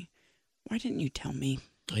why? Why didn't you tell me?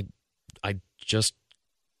 I just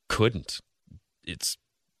couldn't. It's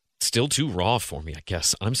still too raw for me, I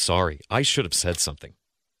guess. I'm sorry. I should have said something.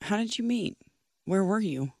 How did you meet? Where were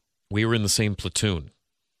you? We were in the same platoon.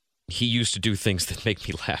 He used to do things that make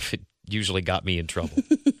me laugh. It usually got me in trouble.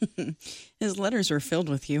 His letters were filled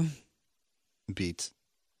with you. Beat.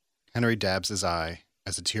 Henry dabs his eye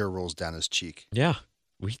as a tear rolls down his cheek. Yeah,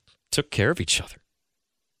 we took care of each other.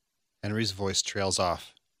 Henry's voice trails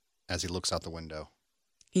off as he looks out the window.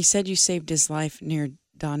 He said you saved his life near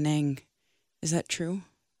Da Nang. Is that true?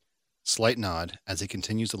 Slight nod as he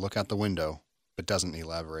continues to look out the window, but doesn't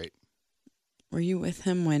elaborate. Were you with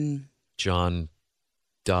him when... John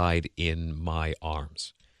died in my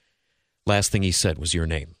arms. Last thing he said was your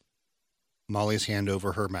name. Molly's hand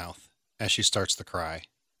over her mouth as she starts to cry.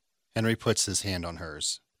 Henry puts his hand on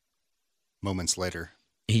hers. Moments later.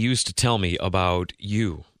 He used to tell me about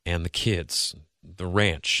you and the kids, the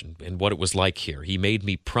ranch, and what it was like here. He made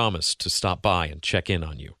me promise to stop by and check in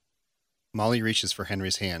on you. Molly reaches for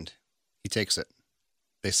Henry's hand. He takes it.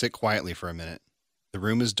 They sit quietly for a minute. The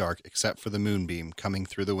room is dark except for the moonbeam coming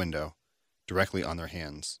through the window, directly on their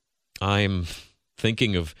hands. I'm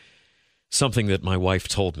thinking of something that my wife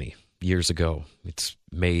told me years ago. It's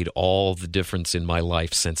made all the difference in my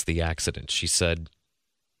life since the accident. She said,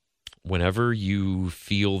 whenever you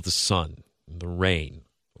feel the sun the rain,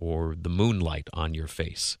 or the moonlight on your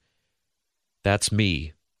face. That's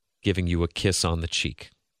me giving you a kiss on the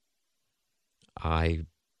cheek. I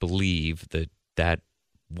believe that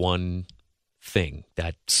one thing,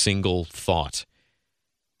 that single thought,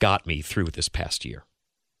 got me through this past year.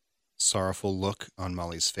 Sorrowful look on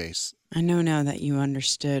Molly's face. I know now that you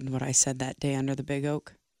understood what I said that day under the big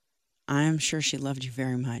oak. I am sure she loved you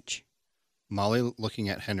very much. Molly looking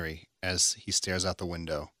at Henry as he stares out the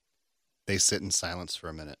window. They sit in silence for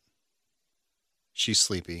a minute. She's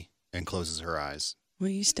sleepy and closes her eyes. Will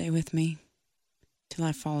you stay with me till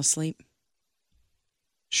I fall asleep?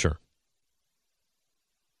 Sure.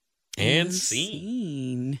 And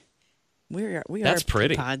scene. We are That's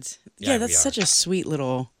pretty. pods. Yeah, Yeah, that's we are. such a sweet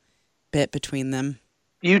little bit between them.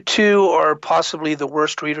 You two are possibly the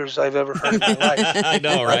worst readers I've ever heard in my life. I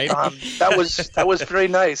know, right? That was very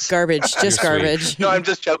nice. Garbage, just You're sweet. garbage. No, I'm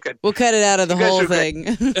just joking. We'll cut it out of the You guys whole are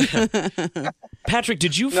great. thing. Patrick,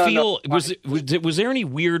 did you No, feel no. was there any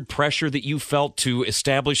weird pressure that you felt to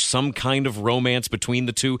establish some kind of romance between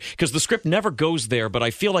the two? Because the script never goes there, but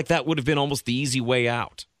I feel like that would have been almost the easy way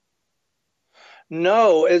out.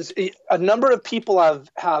 No, as a number of people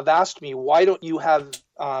have asked me, why don't you have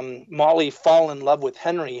Molly fall in love with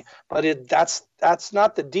Henry? But that's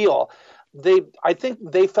not the deal. I think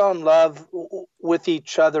they fell in love with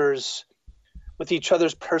each other's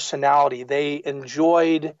personality. They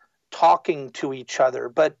enjoyed talking to each other,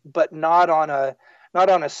 but not on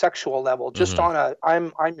a sexual level, just on a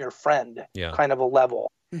I'm your friend kind of a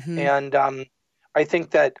level. Mhm. And I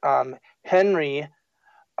think that Henry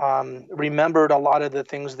remembered a lot of the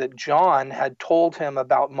things that John had told him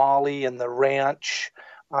about Molly and the ranch.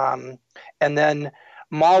 And then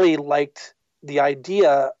Molly liked the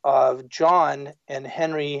idea of John and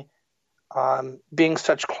Henry being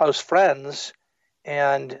such close friends.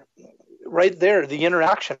 And right there, the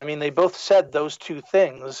interaction, I mean, they both said those two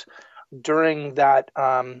things during that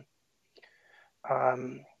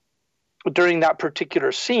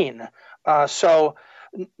particular scene. So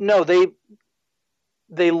no,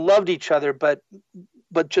 they loved each other, but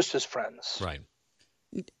just as friends. Right.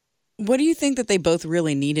 What do you think that they both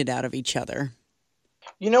really needed out of each other?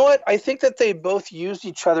 You know what? I think that they both used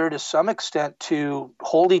each other to some extent to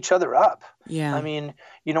hold each other up. Yeah. I mean,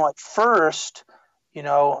 at first,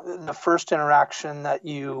 the first interaction that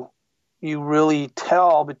you really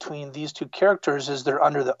tell between these two characters is they're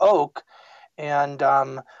under the oak, and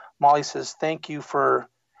Molly says, "Thank you for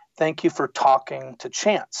talking to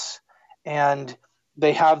Chance," and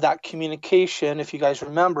they have that communication, if you guys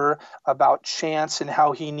remember, about Chance and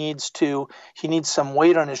how he needs some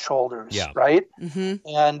weight on his shoulders, right?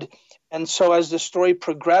 Mm-hmm. And so as the story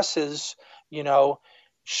progresses,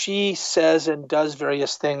 she says and does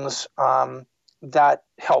various things that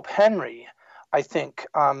help Henry, I think,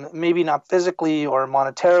 maybe not physically or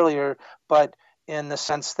monetarily, but in the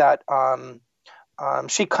sense that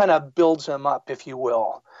she kind of builds him up, if you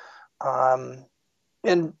will.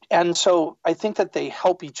 And so I think that they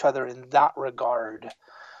help each other in that regard,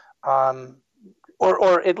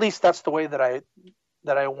 or at least that's the way that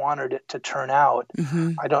I wanted it to turn out.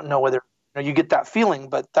 Mm-hmm. I don't know whether you get that feeling,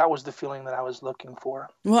 but that was the feeling that I was looking for.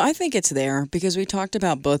 Well, I think it's there because we talked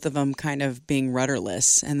about both of them kind of being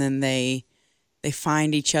rudderless, and then they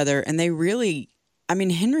find each other, and they really, I mean,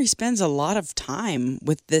 Henry spends a lot of time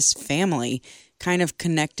with this family, kind of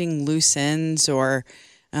connecting loose ends or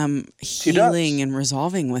healing and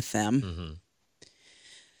resolving with them. Mm-hmm.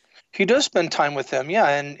 He does spend time with them, yeah,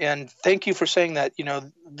 and thank you for saying that.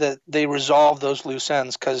 That they resolve those loose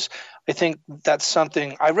ends, because I think that's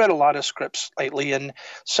something. I read a lot of scripts lately, and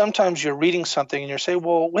sometimes you're reading something and you're saying,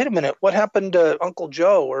 "Well, wait a minute, what happened to Uncle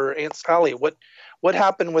Joe or Aunt Sally? What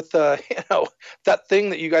happened with the that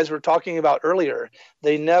thing that you guys were talking about earlier?"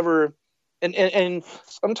 They never. And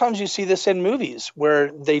sometimes you see this in movies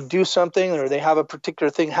where they do something or they have a particular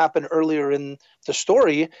thing happen earlier in the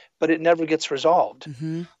story, but it never gets resolved.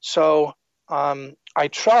 Mm-hmm. So I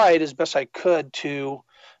tried as best I could to,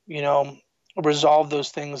 resolve those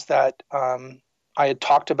things that I had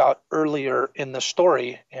talked about earlier in the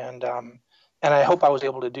story. And I hope I was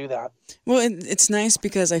able to do that. Well, it's nice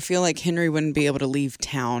because I feel like Henry wouldn't be able to leave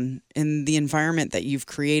town in the environment that you've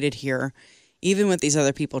created here. Even with these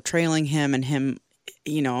other people trailing him and him,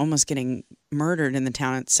 almost getting murdered in the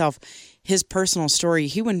town itself, his personal story,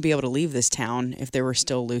 he wouldn't be able to leave this town if there were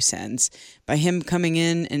still loose ends. By him coming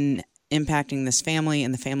in and impacting this family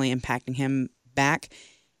and the family impacting him back,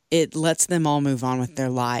 it lets them all move on with their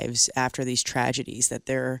lives after these tragedies that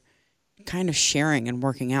they're kind of sharing and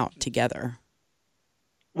working out together.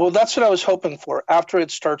 Well, that's what I was hoping for. After it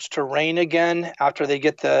starts to rain again, after they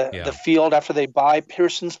get the field, after they buy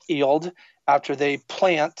Pearson's field, after they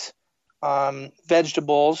plant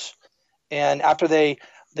vegetables, and after they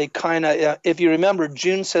kind of, if you remember,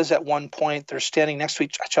 June says at one point they're standing next to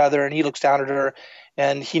each other, and he looks down at her,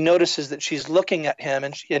 and he notices that she's looking at him,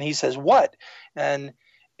 and he says, "What?" And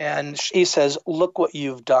she says, "Look what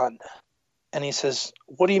you've done." And he says,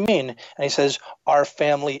 "What do you mean?" And he says, "Our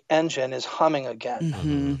family engine is humming again."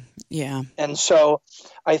 Mm-hmm. Yeah. And so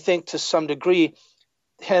I think to some degree,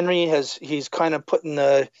 Henry he's kind of putting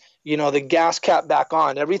the gas cap back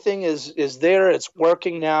on. Everything is there. It's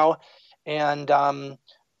working now. And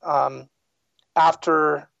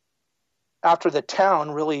after the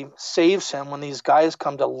town really saves him, when these guys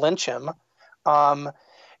come to lynch him,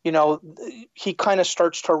 he kind of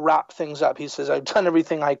starts to wrap things up. He says, "I've done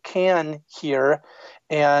everything I can here."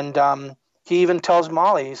 And he even tells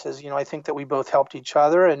Molly, he says, "I think that we both helped each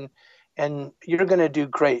other, and you're going to do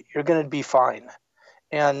great. You're going to be fine."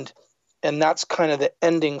 And that's kind of the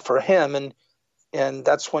ending for him. And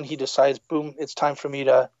that's when he decides, boom, it's time for me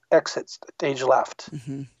to exit, stage left.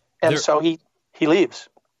 Mm-hmm. And so he leaves.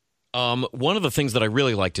 One of the things that I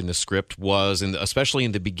really liked in the script was, especially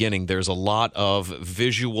in the beginning, there's a lot of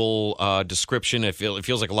visual description. It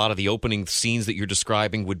feels like a lot of the opening scenes that you're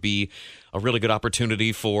describing would be a really good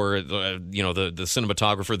opportunity for the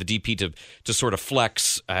cinematographer, the DP, to sort of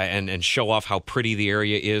flex and show off how pretty the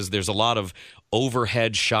area is. There's a lot of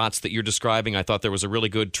overhead shots that you're describing. I thought there was a really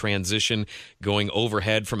good transition going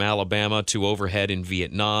overhead from Alabama to overhead in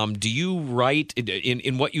Vietnam. Do you write,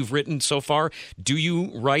 in what you've written so far, do you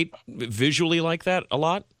write visually like that a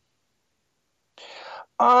lot?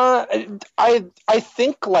 I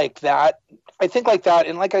think like that.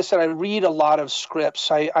 And like I said, I read a lot of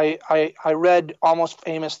scripts. I read Almost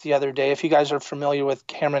Famous the other day. If you guys are familiar with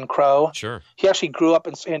Cameron Crowe. Sure. He actually grew up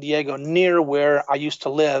in San Diego, near where I used to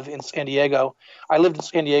live in San Diego. I lived in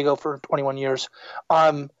San Diego for 21 years.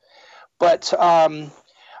 But I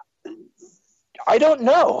don't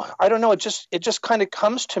know. It just kind of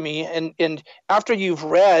comes to me. And after you've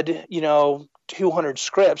read, 200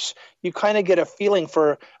 scripts, you kind of get a feeling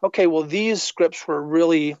for, okay, well, these scripts were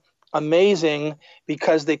really amazing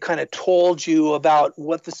because they kind of told you about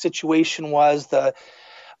what the situation was,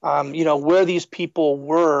 where these people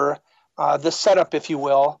were, the setup, if you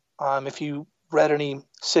will. If you read any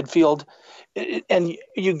Sid Field, and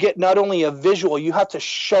you get not only a visual, you have to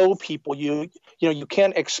show people. You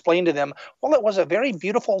can't explain to them, well, it was a very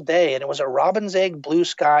beautiful day and it was a robin's egg blue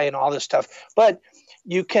sky and all this stuff, but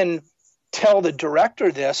you can tell the director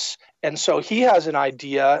this, and so he has an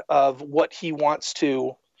idea of what he wants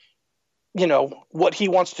to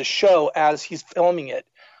show as he's filming it.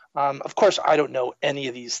 Of course, I don't know any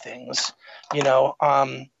of these things,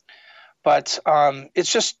 but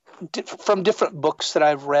it's just from different books that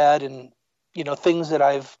I've read and, things that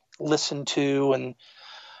I've listened to and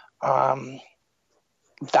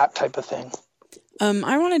that type of thing.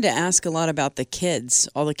 I wanted to ask a lot about the kids,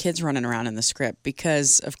 all the kids running around in the script,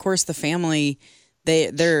 because of course the family,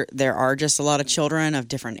 there are just a lot of children of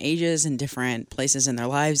different ages and different places in their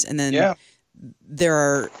lives, and then there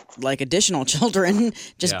are like additional children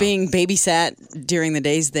just being babysat during the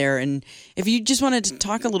days there. And if you just wanted to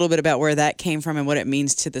talk a little bit about where that came from and what it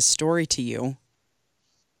means to the story to you.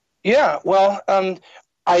 Yeah, well,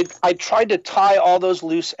 I tried to tie all those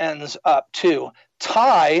loose ends up too.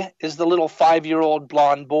 Ty is the little 5-year-old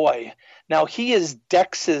blonde boy. Now he is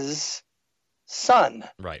Dex's son.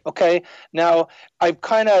 Right. Okay. Now I've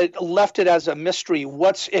kind of left it as a mystery.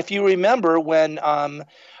 If you remember when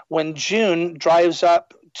June drives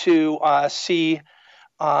up to see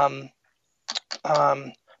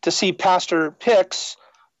Pastor Pix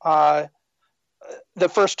the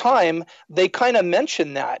first time, they kind of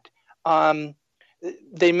mention that.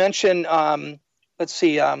 They mention, let's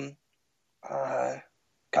see.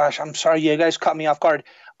 Gosh, I'm sorry, you guys caught me off guard.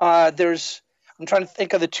 I'm trying to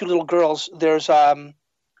think of the two little girls. There's, oh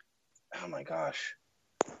my gosh.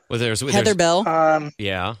 Well, there's Heather Bell.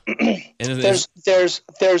 Yeah. And there's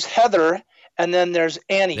Heather, and then there's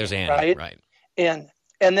Annie. There's Annie, right? And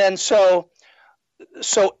then so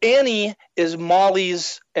Annie is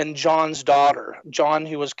Molly's and John's daughter. John,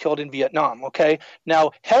 who was killed in Vietnam. Okay.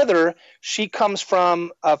 Now Heather, she comes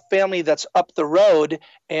from a family that's up the road,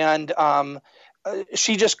 and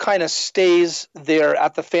she just kind of stays there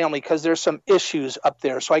at the family because there's some issues up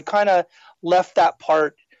there. So I kind of left that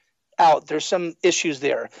part out. There's some issues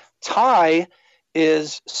there. Ty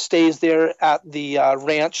stays there at the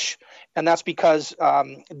ranch, and that's because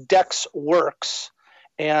Dex works,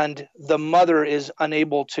 and the mother is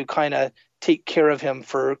unable to kind of take care of him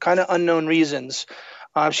for kind of unknown reasons.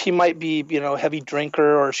 She might be, a heavy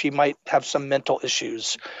drinker, or she might have some mental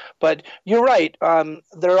issues. But you're right.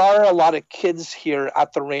 There are a lot of kids here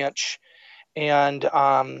at the ranch, and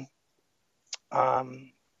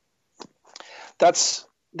that's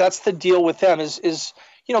the deal with them. Is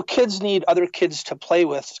kids need other kids to play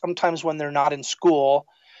with. Sometimes when they're not in school,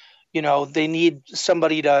 they need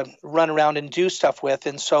somebody to run around and do stuff with,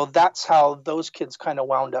 and so that's how those kids kind of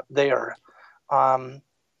wound up there.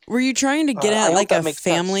 Were you trying to get at like a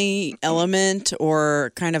family sense. element,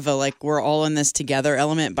 or kind of a like we're all in this together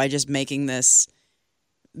element by just making this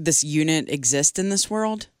unit exist in this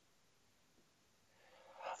world?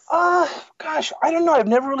 Gosh, I don't know. I've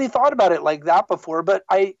never really thought about it like that before, but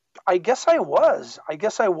I guess I was. I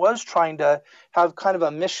guess I was trying to have kind of a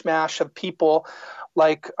mishmash of people,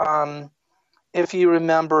 like if you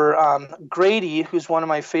remember Grady, who's one of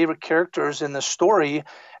my favorite characters in the story.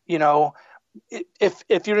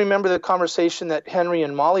 If you remember the conversation that Henry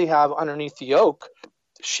and Molly have underneath the oak,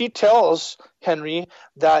 she tells Henry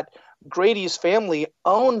that Grady's family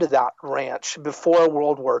owned that ranch before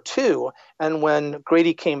World War II. And when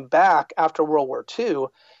Grady came back after World War II,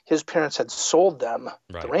 his parents had sold them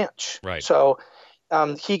the ranch. Right. So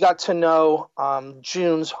he got to know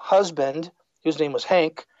June's husband, whose name was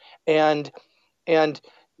Hank, and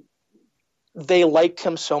they liked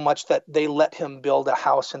him so much that they let him build a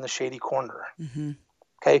house in the shady corner. Mm-hmm.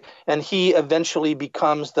 Okay. And he eventually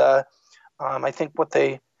becomes the, I think what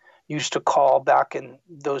they used to call back in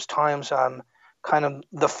those times, kind of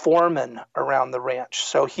the foreman around the ranch.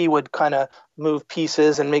 So he would kind of move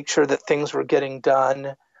pieces and make sure that things were getting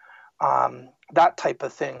done, that type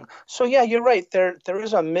of thing. So yeah, you're right. There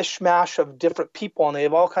is a mishmash of different people, and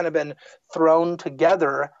they've all kind of been thrown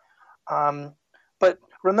together. But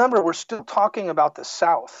remember, we're still talking about the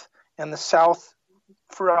South, and the South,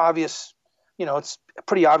 for obvious, it's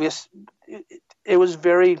pretty obvious. It was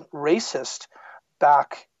very racist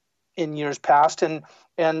back in years past,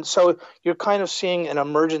 and so you're kind of seeing an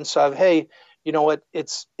emergence of, hey, you know what,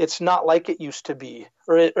 it's not like it used to be,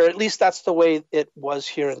 or at least that's the way it was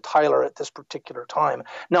here in Tyler at this particular time.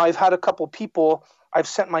 Now, I've had a couple people, I've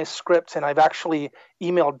sent my script, and I've actually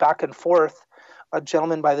emailed back and forth a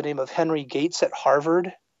gentleman by the name of Henry Gates at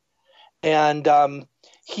Harvard, and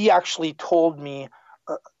he actually told me,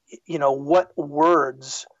 what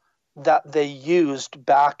words that they used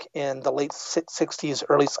back in the late 60s,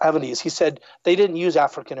 early 70s. He said they didn't use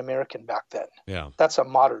African American back then. Yeah. That's a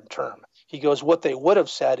modern term. He goes, what they would have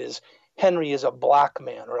said is Henry is a black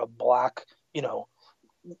man, or a black,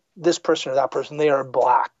 this person or that person, they are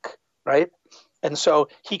black, right? And so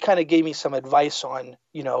he kind of gave me some advice on,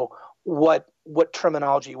 what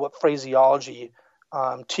terminology, what phraseology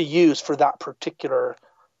to use for that particular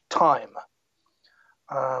time.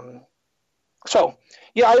 So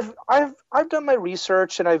yeah, I've done my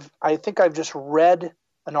research, and I think I've just read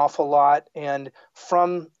an awful lot, and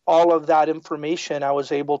from all of that information, I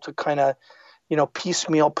was able to kind of,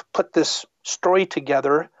 piecemeal put this story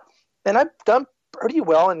together, and I've done pretty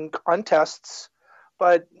well in contests,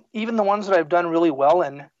 but even the ones that I've done really well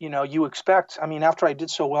in, you expect. I mean, after I did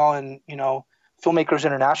so well in, Filmmakers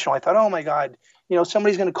International, I thought, oh my God,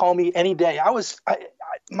 somebody's going to call me any day.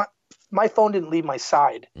 My phone didn't leave my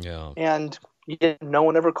side. Yeah. And no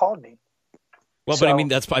one ever called me. Well, but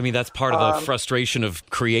that's part of the frustration of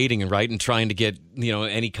creating, right, and trying to get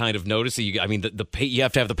any kind of notice. You have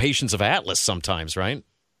to have the patience of Atlas sometimes, right?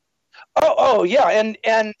 Oh yeah,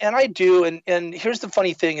 and I do. And here's the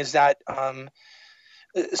funny thing is that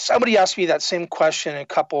somebody asked me that same question a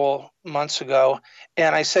couple months ago,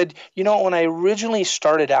 and I said, when I originally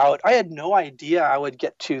started out, I had no idea I would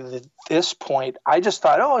get to this point. I just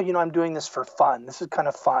thought, I'm doing this for fun. This is kind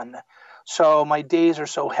of fun. So my days are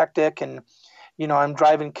so hectic, and I'm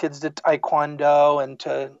driving kids to Taekwondo and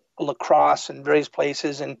to lacrosse and various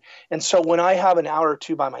places, and so when I have an hour or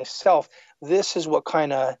two by myself, this is what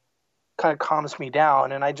kind of calms me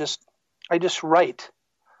down, and I just write.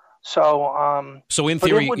 So in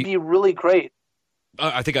theory, it would be really great.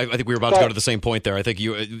 I think we were about to go to the same point there. I think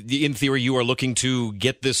in theory, you are looking to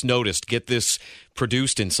get this noticed, get this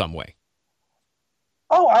produced in some way.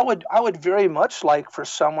 Oh, I would very much like for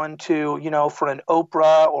someone to, for an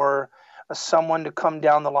Oprah or someone to come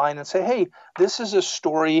down the line and say, hey, this is a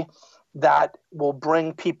story that will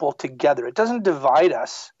bring people together. It doesn't divide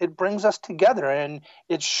us. It brings us together, and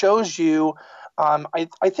it shows you. I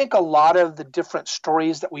think a lot of the different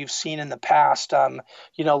stories that we've seen in the past,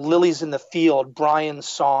 Lilies in the Field, Brian's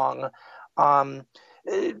Song,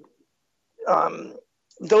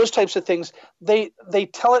 those types of things, they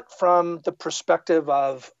tell it from the perspective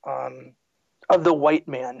of the white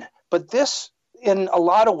man. But this, in a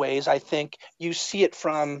lot of ways, I think you see it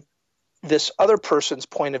from this other person's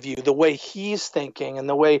point of view, the way he's thinking and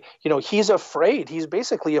the way, he's afraid. He's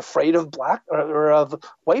basically afraid of black or of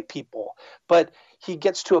white people. But he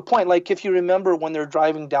gets to a point, like if you remember when they're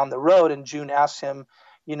driving down the road and June asks him,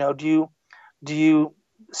 do you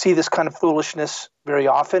see this kind of foolishness very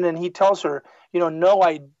often? And he tells her, no,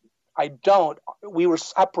 I don't. We were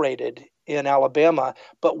separated in Alabama,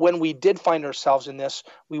 but when we did find ourselves in this,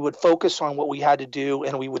 we would focus on what we had to do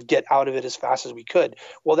and we would get out of it as fast as we could.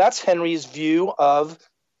 Well, that's Henry's view of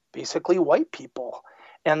basically white people.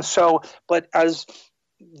 And so, but as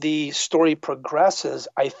the story progresses,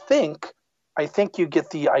 I think you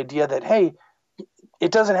get the idea that, hey,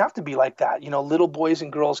 it doesn't have to be like that. Little boys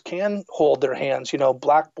and girls can hold their hands.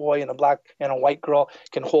 Black boy and a white girl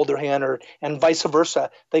can hold their hand, and vice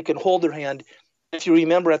versa. They can hold their hand. If you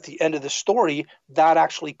remember at the end of the story, that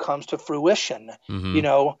actually comes to fruition. Mm-hmm.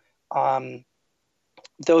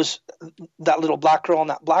 That little black girl and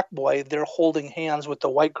that black boy, they're holding hands with the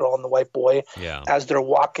white girl and the white boy as they're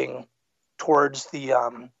walking towards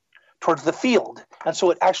the field. And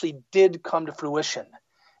so it actually did come to fruition.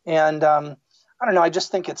 And I don't know, I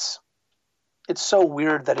just think it's so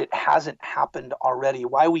weird that it hasn't happened already.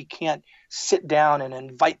 Why we can't sit down and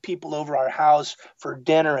invite people over our house for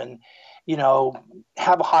dinner and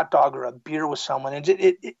have a hot dog or a beer with someone. And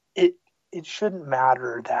it shouldn't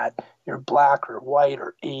matter that you're black or white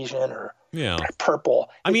or Asian or purple.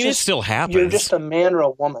 I mean, it still happens. You're just a man or a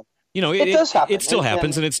woman. It does happen. It still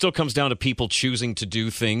happens, and it still comes down to people choosing to do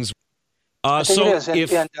things. I think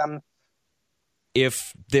it is.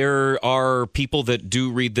 If there are people that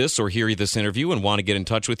do read this or hear this interview and want to get in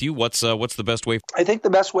touch with you, what's the best way? I think the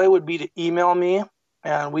best way would be to email me,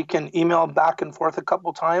 and we can email back and forth a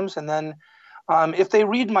couple times. And then if they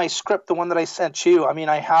read my script, the one that I sent you, I mean,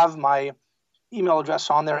 I have my email address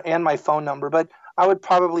on there and my phone number, but I would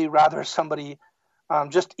probably rather somebody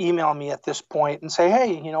just email me at this point and say,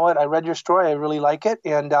 hey, you know what, I read your story, I really like it,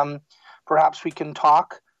 and perhaps we can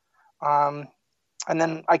talk. And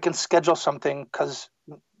then I can schedule something because,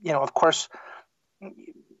 of course,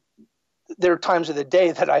 there are times of the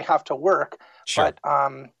day that I have to work. Sure.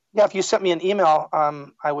 But, if you sent me an email,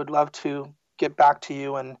 I would love to get back to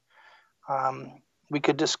you and we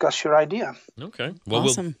could discuss your idea. Okay. Well,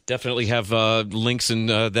 Awesome. We'll definitely have links and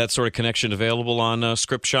that sort of connection available on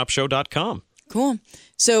scriptshopshow.com. Cool.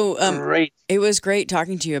 So Great. It was great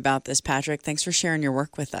talking to you about this, Patrick. Thanks for sharing your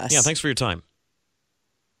work with us. Yeah, thanks for your time.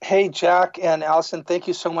 Hey, Jack and Allison, thank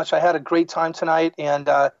you so much. I had a great time tonight. And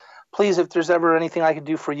please, if there's ever anything I can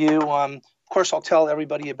do for you, of course, I'll tell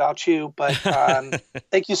everybody about you. But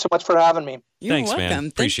thank you so much for having me. You're Thanks, welcome. man.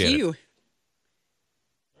 Appreciate Thank you. it.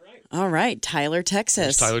 All right, Tyler,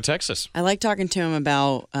 Texas. There's Tyler, Texas. I like talking to him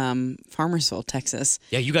about Farmersville, Texas.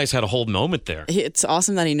 Yeah, you guys had a whole moment there. It's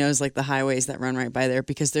awesome that he knows like the highways that run right by there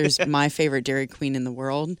because there's my favorite Dairy Queen in the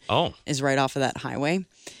world. Oh. Is right off of that highway.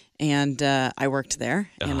 And I worked there,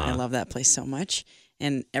 and I love that place so much.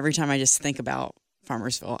 And every time I just think about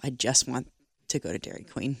Farmersville, I just want to go to Dairy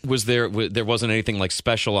Queen. There wasn't anything like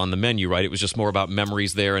special on the menu, right? It was just more about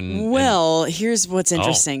memories there. Well, here's what's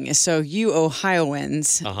interesting. So you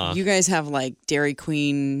Ohioans, you guys have like Dairy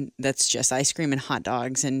Queen that's just ice cream and hot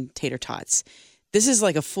dogs and tater tots. This is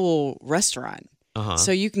like a full restaurant.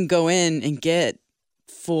 So you can go in and get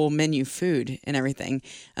full menu food and everything.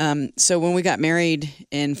 So when we got married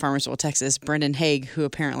in Farmersville, Texas, Brendan Haig, who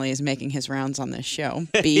apparently is making his rounds on this show,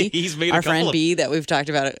 B, he's made our friend B that we've talked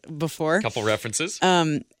about before. A couple references.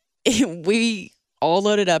 We all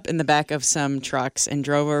loaded up in the back of some trucks and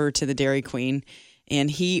drove over to the Dairy Queen,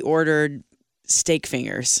 and he ordered steak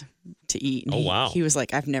fingers to eat. And wow. He was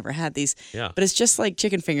like, I've never had these. Yeah. But it's just like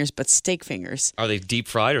chicken fingers, but steak fingers. Are they deep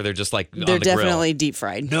fried or they're just like on the They're grill? definitely deep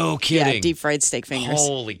fried. No kidding. Yeah, deep fried steak fingers.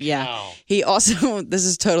 Holy cow. Yeah. He also, this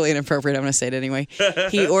is totally inappropriate, I'm going to say it anyway.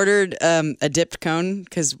 He ordered a dipped cone,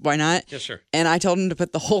 because why not? Yeah, sure. And I told him to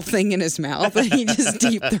put the whole thing in his mouth, and he just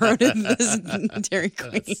deep throated this Dairy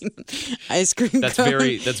Queen ice cream That's cone.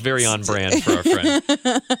 very on brand for our friend.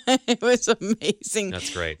 It was amazing.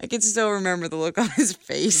 That's great. I can still remember the look on his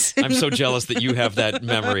face. I'm so jealous that you have that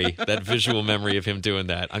memory, that visual memory of him doing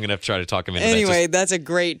that. I'm going to have to try to talk him into that. Anyway, that's a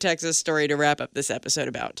great Texas story to wrap up this episode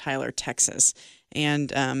about Tyler, Texas.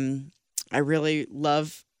 And I really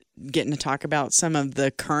love getting to talk about some of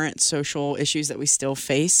the current social issues that we still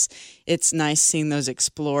face. It's nice seeing those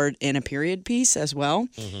explored in a period piece as well.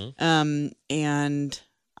 Mm-hmm. And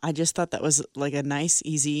I just thought that was like a nice,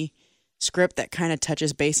 easy script that kind of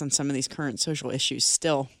touches base on some of these current social issues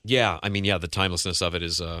still. Yeah, I mean, the timelessness of it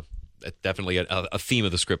is definitely a theme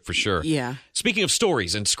of the script for sure. Yeah. Speaking of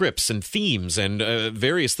stories and scripts and themes and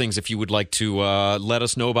various things, if you would like to let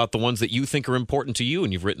us know about the ones that you think are important to you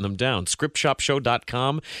and you've written them down,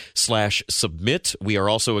 scriptshopshow.com/submit. We are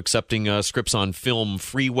also accepting scripts on Film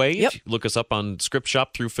Freeway. Yep. Look us up on Script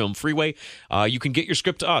Shop through Film Freeway. You can get your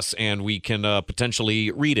script to us, and we can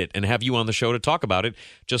potentially read it and have you on the show to talk about it,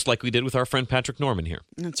 just like we did with our friend Patrick Norman here.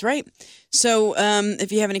 That's right. So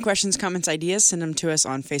if you have any questions, comments, ideas, send them to us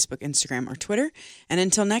on Facebook, Instagram, or Twitter. And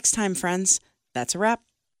until next time, friends, that's a wrap.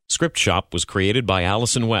 Script Shop was created by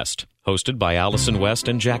Allison West, hosted by Allison West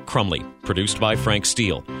and Jack Crumley, produced by Frank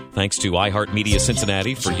Steele. Thanks to iHeartMedia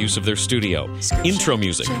Cincinnati for use of their studio. Intro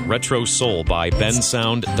music, Retro Soul by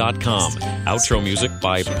bensound.com. Outro music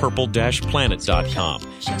by purple-planet.com.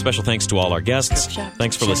 Special thanks to all our guests.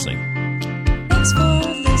 Thanks for listening. Thanks for